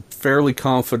 but I'm fairly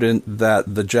confident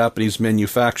that the Japanese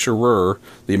manufacturer,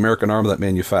 the American arm of that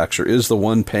manufacturer, is the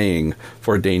one paying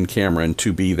for Dane Cameron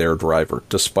to be their driver,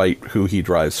 despite who he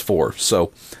drives for.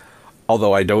 So,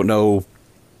 although I don't know,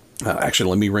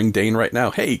 actually, let me ring Dane right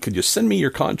now. Hey, could you send me your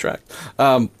contract?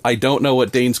 I don't know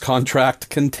what Dane's contract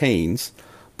contains,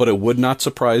 but it would not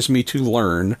surprise me to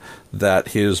learn that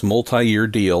his multi-year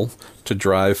deal to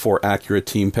drive for Acura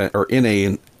Team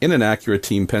in an Acura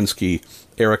Team Penske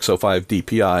RX-05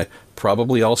 DPI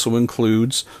probably also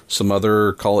includes some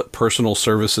other, call it personal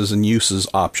services and uses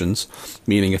options,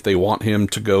 meaning if they want him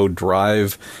to go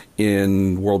drive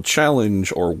in World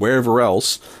Challenge or wherever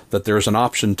else, that there's an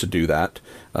option to do that.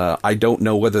 I don't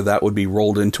know whether that would be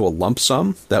rolled into a lump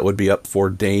sum. That would be up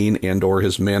for Dane and or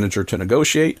his manager to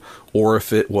negotiate, or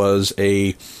if it was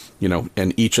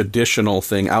and each additional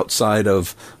thing outside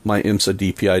of my IMSA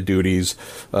DPI duties,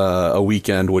 a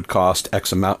weekend would cost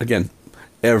X amount. Again,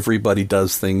 everybody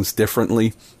does things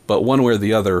differently, but one way or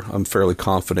the other, I'm fairly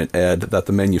confident, Ed, that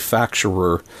the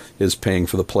manufacturer is paying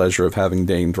for the pleasure of having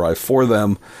Dane drive for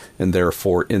them, and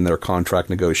therefore in their contract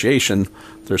negotiation,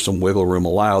 there's some wiggle room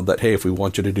allowed that, hey, if we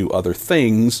want you to do other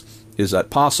things, is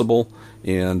that possible?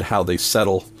 And how they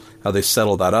settle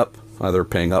that up, either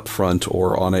paying up front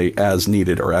or on a as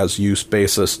needed or as use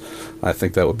basis. I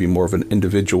think that would be more of an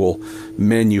individual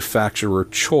manufacturer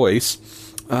choice.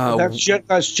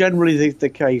 That's generally the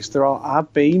case. There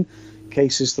have been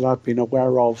cases that I've been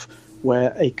aware of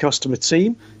where a customer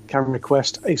team can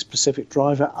request a specific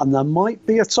driver, and there might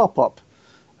be a top-up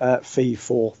fee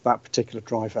for that particular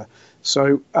driver.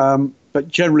 So, but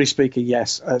generally speaking,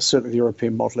 yes, certainly the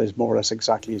European model is more or less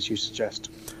exactly as you suggest.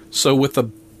 So with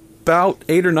about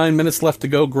 8 or 9 minutes left to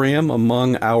go, Graham,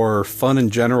 among our fun and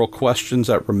general questions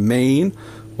that remain,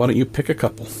 why don't you pick a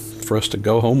couple for us to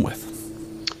go home with?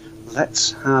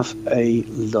 Let's have a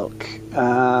look.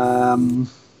 Are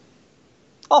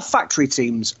factory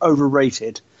teams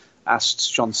overrated? Asks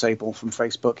John Sable from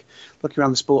Facebook. Looking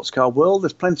around the sports car world,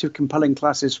 there's plenty of compelling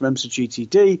classes from IMSA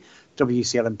GTD,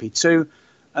 WEC LMP2,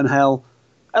 and hell,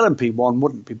 LMP1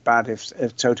 wouldn't be bad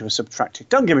if Toto was subtracted.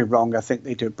 Don't get me wrong, I think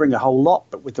they do bring a whole lot,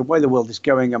 but with the way the world is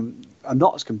going, I'm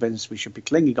not as convinced we should be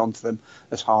clinging on to them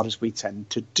as hard as we tend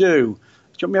to do. Do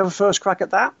you want me to have a first crack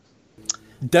at that?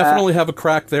 Definitely have a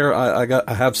crack there.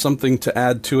 I have something to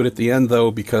add to it at the end,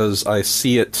 though, because I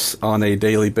see it on a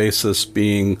daily basis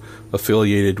being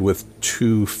affiliated with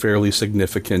two fairly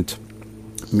significant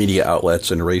media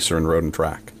outlets in Racer and Road and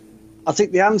Track. I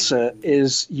think the answer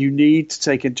is you need to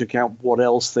take into account what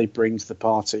else they bring to the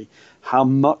party, how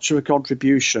much of a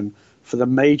contribution for the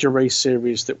major race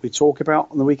series that we talk about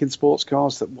on the Weekend Sports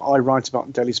Cars, that I write about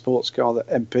in Daily Sports Car, that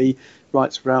MP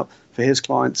writes about for his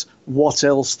clients, what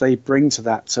else they bring to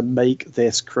that to make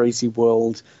this crazy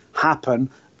world happen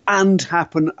and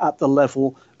happen at the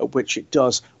level at which it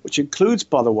does, which includes,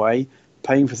 by the way,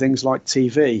 paying for things like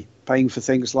TV, paying for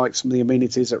things like some of the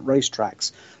amenities at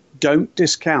racetracks. Don't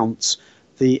discount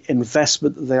the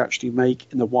investment that they actually make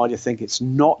in the wider thing. It's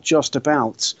not just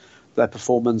about their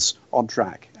performance on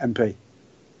track. MP.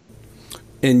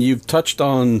 And you've touched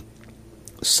on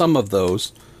some of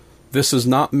those. This is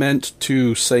not meant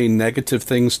to say negative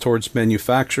things towards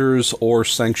manufacturers or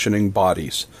sanctioning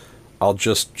bodies. I'll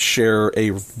just share a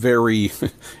very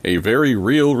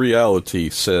real reality,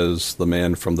 says the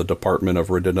man from the Department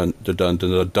of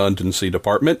Redundancy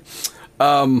Department.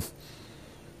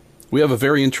 We have a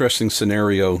very interesting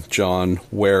scenario, John,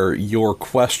 where your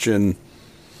question,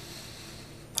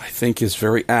 I think, is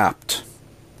very apt.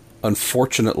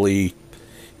 Unfortunately,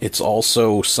 it's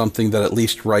also something that, at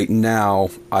least right now,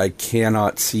 I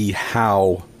cannot see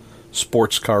how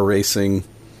sports car racing,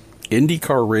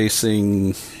 IndyCar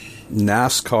racing,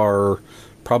 NASCAR,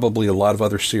 probably a lot of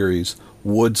other series,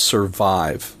 would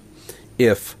survive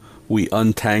if we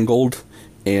untangled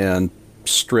and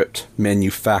stripped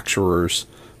manufacturers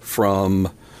from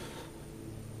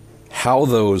how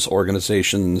those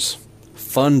organizations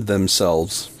fund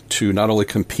themselves to not only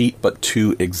compete but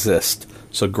to exist.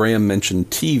 So Graham mentioned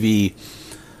TV.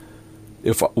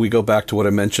 If we go back to what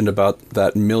I mentioned about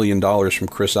that $1 million from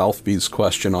Chris Alfbee's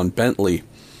question on Bentley,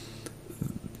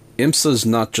 IMSA's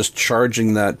not just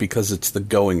charging that because it's the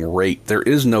going rate. There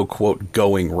is no, quote,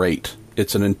 going rate.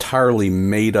 It's an entirely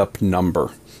made-up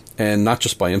number. And not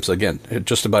just by IMSA, again,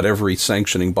 just about every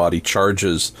sanctioning body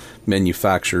charges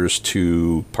manufacturers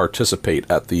to participate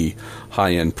at the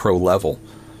high-end pro level.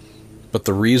 But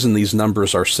the reason these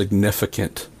numbers are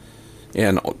significant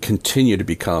and continue to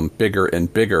become bigger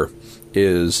and bigger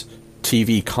is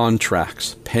TV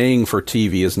contracts. Paying for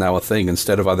TV is now a thing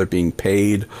instead of either being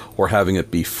paid or having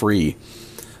it be free.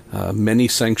 Many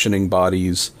sanctioning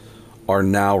bodies are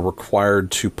now required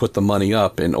to put the money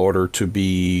up in order to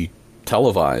be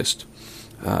televised.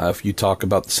 If you talk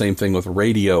about the same thing with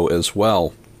radio as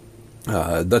well,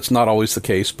 that's not always the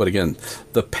case, but again,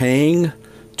 the paying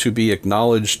to be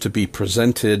acknowledged, to be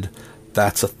presented,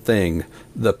 that's a thing.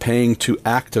 The paying to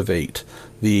activate,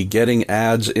 the getting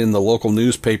ads in the local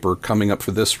newspaper coming up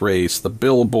for this race, the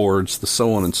billboards, the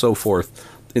so on and so forth.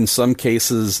 In some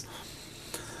cases,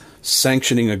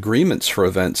 sanctioning agreements for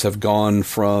events have gone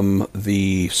from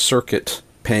the circuit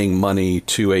paying money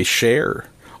to a share,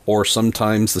 or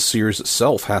sometimes the series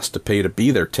itself has to pay to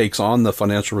be there, takes on the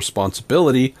financial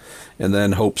responsibility, and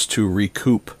then hopes to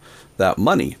recoup that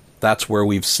money. That's where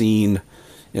we've seen,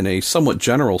 in a somewhat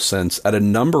general sense, at a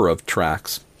number of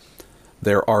tracks,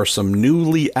 there are some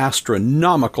newly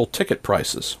astronomical ticket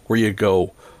prices where you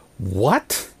go,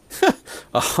 what?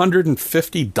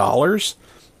 $150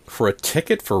 for a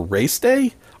ticket for race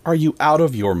day? Are you out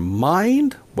of your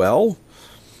mind? Well,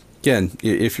 again,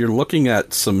 if you're looking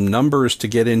at some numbers to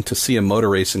get in to see a motor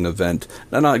racing event,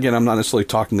 and again, I'm not necessarily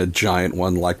talking a giant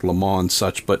one like Le Mans and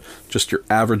such, but just your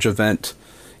average event,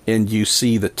 and you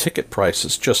see the ticket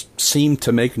prices just seem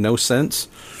to make no sense,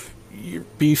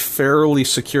 you'd be fairly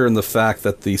secure in the fact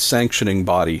that the sanctioning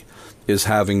body is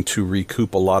having to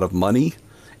recoup a lot of money,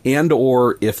 and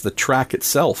or if the track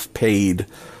itself paid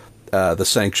the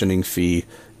sanctioning fee,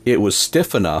 it was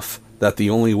stiff enough that the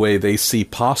only way they see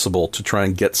possible to try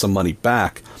and get some money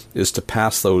back is to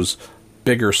pass those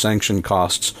bigger sanction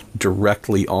costs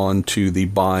directly on to the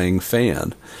buying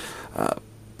fan.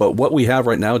 But what we have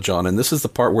right now, John, and this is the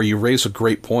part where you raise a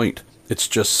great point, it's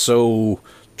just so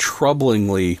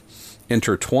troublingly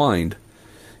intertwined,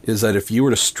 is that if you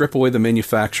were to strip away the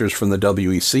manufacturers from the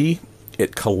WEC,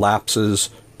 it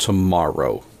collapses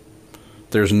tomorrow.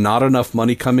 There's not enough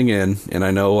money coming in, and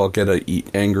I know I'll get an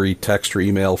angry text or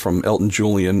email from Elton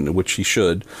Julian, which he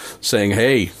should, saying,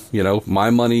 hey,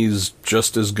 my money's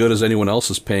just as good as anyone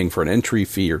else is paying for an entry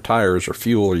fee or tires or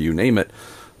fuel or you name it.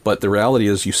 But the reality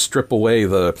is you strip away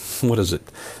the,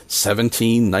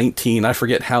 17, 19, I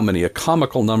forget how many, a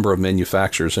comical number of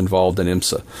manufacturers involved in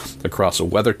IMSA across a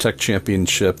WeatherTech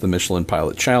Championship, the Michelin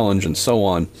Pilot Challenge, and so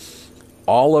on.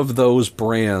 All of those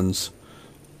brands,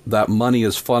 that money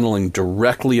is funneling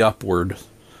directly upward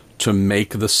to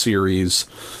make the series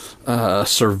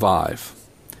survive.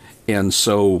 And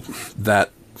so that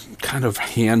kind of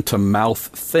hand-to-mouth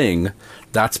thing,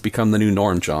 that's become the new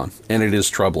norm, John, and it is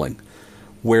troubling.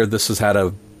 Where this has had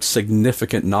a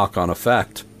significant knock-on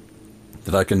effect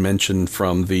that I can mention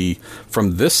from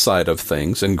this side of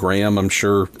things, and Graham, I'm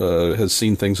sure, has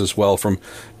seen things as well from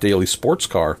Daily Sports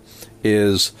Car,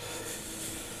 is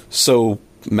so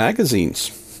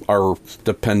magazines are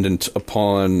dependent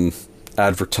upon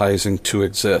advertising to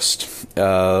exist.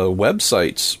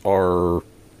 Websites are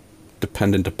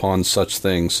dependent upon such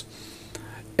things.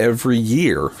 Every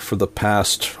year for the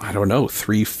past,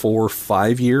 3, 4,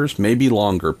 5 years, maybe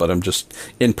longer, but I'm just,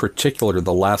 in particular,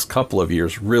 the last couple of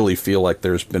years really feel like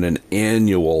there's been an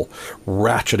annual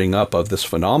ratcheting up of this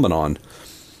phenomenon.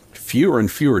 Fewer and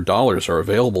fewer dollars are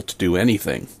available to do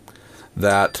anything.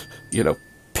 That,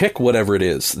 pick whatever it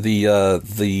is.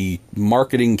 The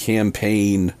marketing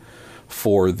campaign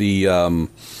for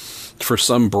for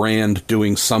some brand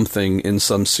doing something in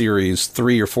some series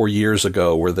 3 or 4 years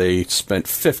ago where they spent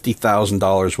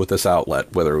 $50,000 with this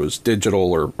outlet, whether it was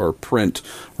digital or print,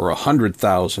 or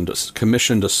 $100,000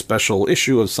 commissioned a special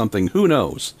issue of something, who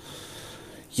knows?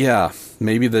 Yeah,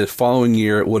 maybe the following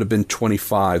year it would have been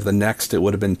 25, the next it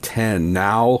would have been 10.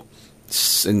 Now,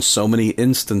 in so many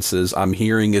instances, I'm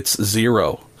hearing it's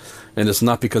 0. And it's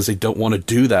not because they don't want to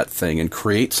do that thing and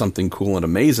create something cool and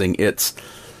amazing. It's,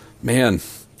 man,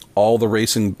 all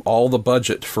the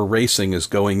budget for racing is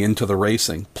going into the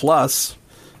racing. Plus,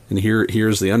 and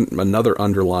here's another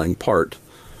underlying part,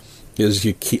 is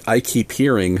I keep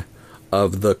hearing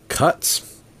of the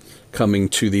cuts coming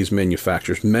to these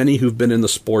manufacturers. Many who've been in the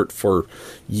sport for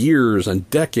years and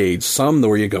decades. Some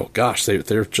where you go, gosh,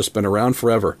 they've just been around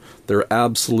forever. They're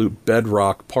absolute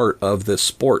bedrock part of this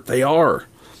sport. They are,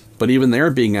 but even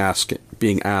they're being asked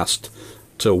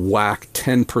to whack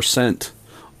 10%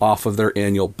 off of their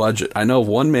annual budget. I know of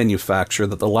one manufacturer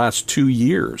that the last 2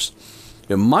 years,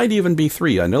 it might even be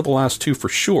 3, I know the last 2 for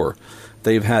sure,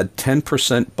 they've had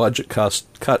 10% budget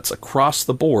cuts across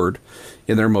the board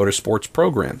in their motorsports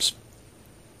programs.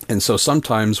 And so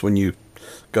sometimes when you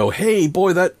go, hey,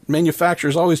 boy, that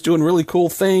manufacturer's always doing really cool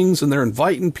things, and they're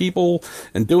inviting people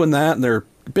and doing that, and they're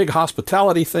big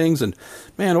hospitality things, and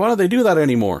man, why don't they do that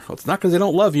anymore? Well, it's not because they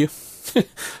don't love you.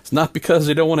 It's not because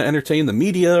they don't want to entertain the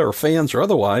media or fans or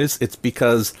otherwise. It's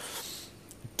because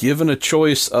given a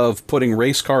choice of putting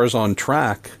race cars on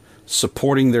track,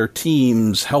 supporting their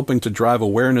teams, helping to drive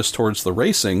awareness towards the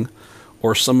racing,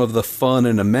 or some of the fun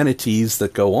and amenities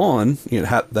that go on,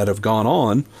 that have gone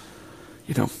on,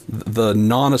 the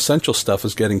non-essential stuff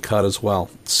is getting cut as well.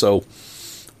 So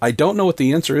I don't know what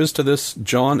the answer is to this,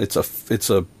 John. It's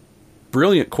a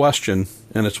brilliant question,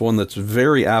 and it's one that's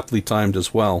very aptly timed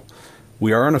as well.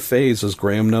 We are in a phase, as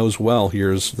Graham knows well.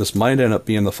 This might end up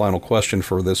being the final question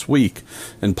for this week,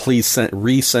 and please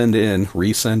resend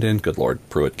in. Good Lord,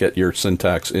 Pruitt, get your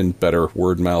syntax in better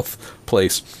word mouth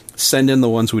place. Send in the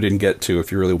ones we didn't get to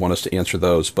if you really want us to answer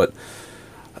those. But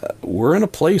we're in a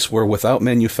place where without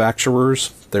manufacturers,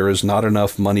 there is not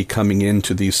enough money coming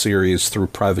into these series through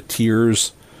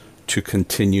privateers to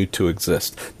continue to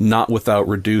exist. Not without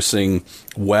reducing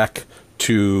WEC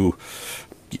to,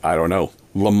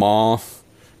 Le Mans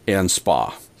and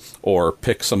Spa, or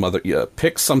pick some other,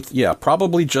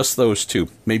 probably just those two,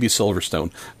 maybe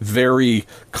Silverstone. Very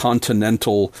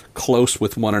continental, close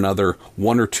with one another,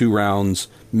 1 or 2 rounds,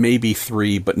 maybe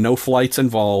 3, but no flights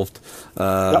involved,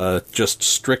 just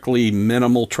strictly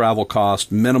minimal travel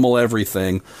cost, minimal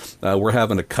everything. We're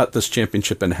having to cut this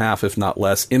championship in half, if not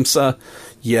less. IMSA,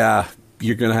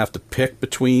 you're going to have to pick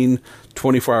between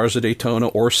 24 Hours of Daytona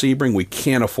or Sebring. We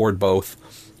can't afford both.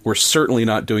 We're certainly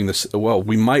not doing this. Well,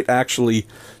 we might actually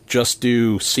just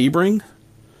do Sebring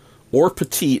or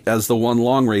Petite as the one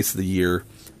long race of the year,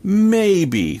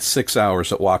 maybe 6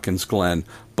 hours at Watkins Glen,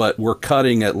 but we're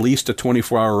cutting at least a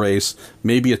 24-hour race,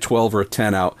 maybe a 12 or a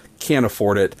 10 out. Can't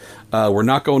afford it. We're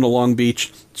not going to Long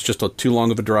Beach. It's just too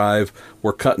long of a drive.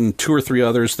 We're cutting 2 or 3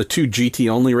 others. The 2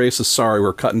 GT-only races,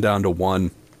 we're cutting down to 1.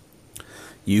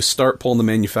 You start pulling the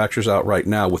manufacturers out right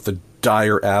now with the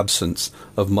dire absence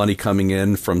of money coming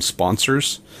in from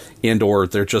sponsors, and or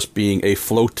there just being a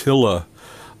flotilla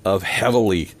of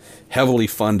heavily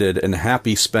funded and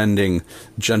happy spending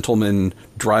gentlewoman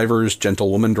drivers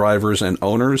and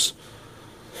owners.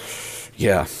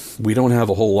 Yeah, we don't have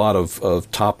a whole lot of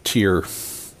top tier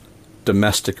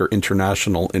domestic or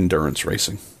international endurance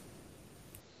racing.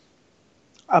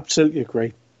 Absolutely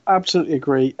agree.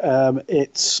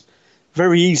 It's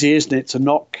very easy, isn't it, to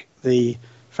knock the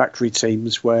factory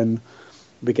teams when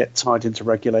we get tied into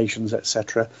regulations,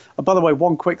 etc. And by the way,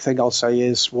 one quick thing I'll say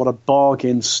is what a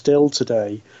bargain still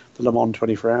today, the Le Mans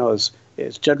 24 Hours.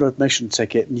 Its general admission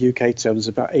ticket in UK terms is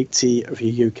about 80 of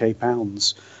your UK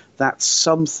pounds. That's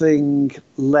something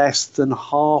less than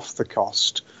half the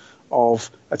cost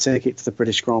of a ticket to the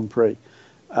British Grand Prix.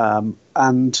 And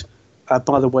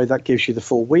by the way, that gives you the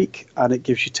full week, and it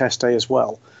gives you test day as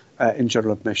well. In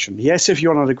general admission. Yes, if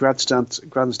you're on a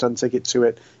grandstand ticket to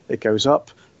it, it goes up,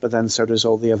 but then so does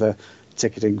all the other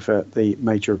ticketing for the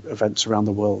major events around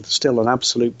the world. Still an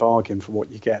absolute bargain for what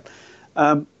you get.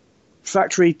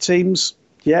 Factory teams,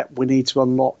 we need to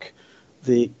unlock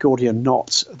the Gordian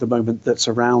knot at the moment that's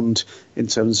around in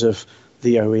terms of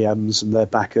the OEMs and their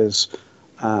backers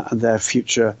and their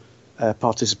future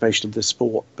participation of this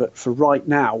sport. But for right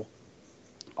now,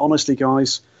 honestly,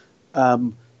 guys,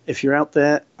 if you're out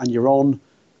there and you're on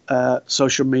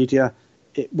social media,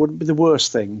 it wouldn't be the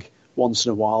worst thing once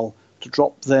in a while to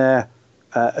drop their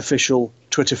official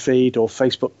Twitter feed or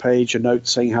Facebook page a note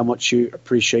saying how much you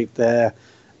appreciate their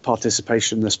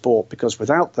participation in the sport, because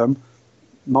without them,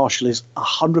 Marshall is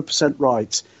 100%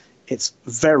 right. It's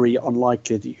very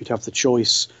unlikely that you'd have the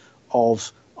choice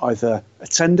of either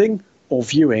attending or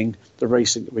viewing the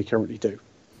racing that we currently do.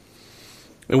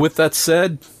 And with that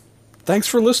said, thanks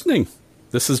for listening.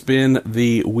 This has been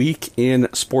the Week in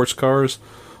Sports Cars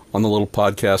on the little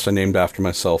podcast I named after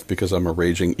myself because I'm a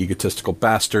raging egotistical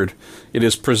bastard. It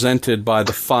is presented by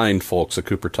the fine folks at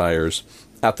Cooper Tires,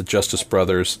 at the Justice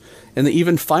Brothers, and the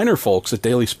even finer folks at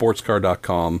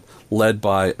dailysportscar.com, led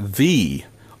by the,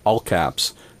 all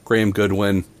caps, Graham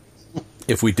Goodwin.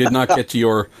 If we did not get to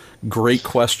your great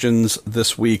questions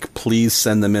this week, please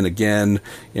send them in again,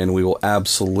 and we will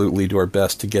absolutely do our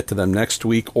best to get to them next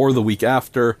week or the week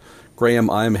after. Graham,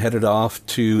 I'm headed off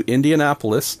to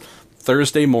Indianapolis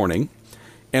Thursday morning,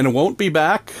 and won't be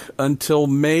back until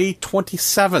May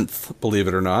 27th, believe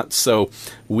it or not. So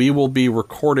we will be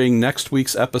recording next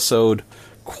week's episode,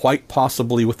 quite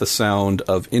possibly with the sound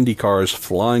of Indy cars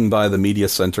flying by the media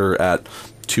center at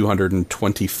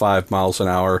 225 miles an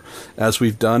hour, as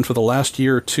we've done for the last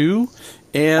year or two.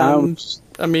 And,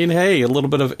 I mean, hey, a little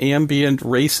bit of ambient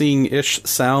racing-ish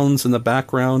sounds in the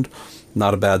background.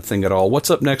 Not a bad thing at all.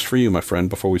 What's up next for you, my friend,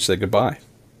 before we say goodbye?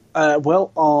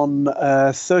 Well, on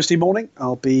Thursday morning,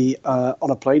 I'll be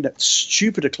on a plane at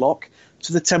stupid o'clock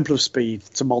to the Temple of Speed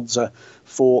to Monza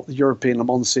for the European Le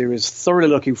Mans Series. Thoroughly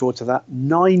looking forward to that.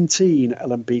 19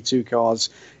 LMP2 cars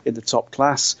in the top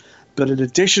class. But in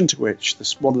addition to which,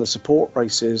 one of the support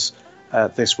races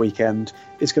this weekend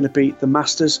is going to be the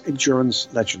Masters Endurance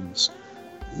Legends.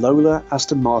 Lola,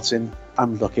 Aston Martin,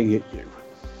 I'm looking at you.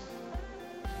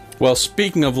 Well,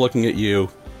 speaking of looking at you,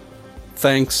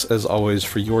 thanks, as always,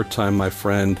 for your time, my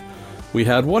friend. We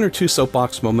had one or two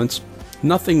soapbox moments.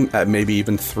 Nothing, maybe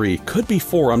even 3. Could be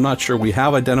 4, I'm not sure. We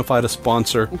have identified a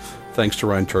sponsor, thanks to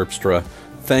Ryan Terpstra.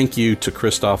 Thank you to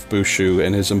Christoph Bouchou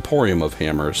and his Emporium of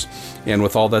Hammers. And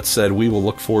with all that said, we will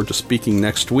look forward to speaking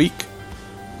next week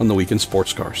on the Week in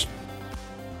Sports Cars.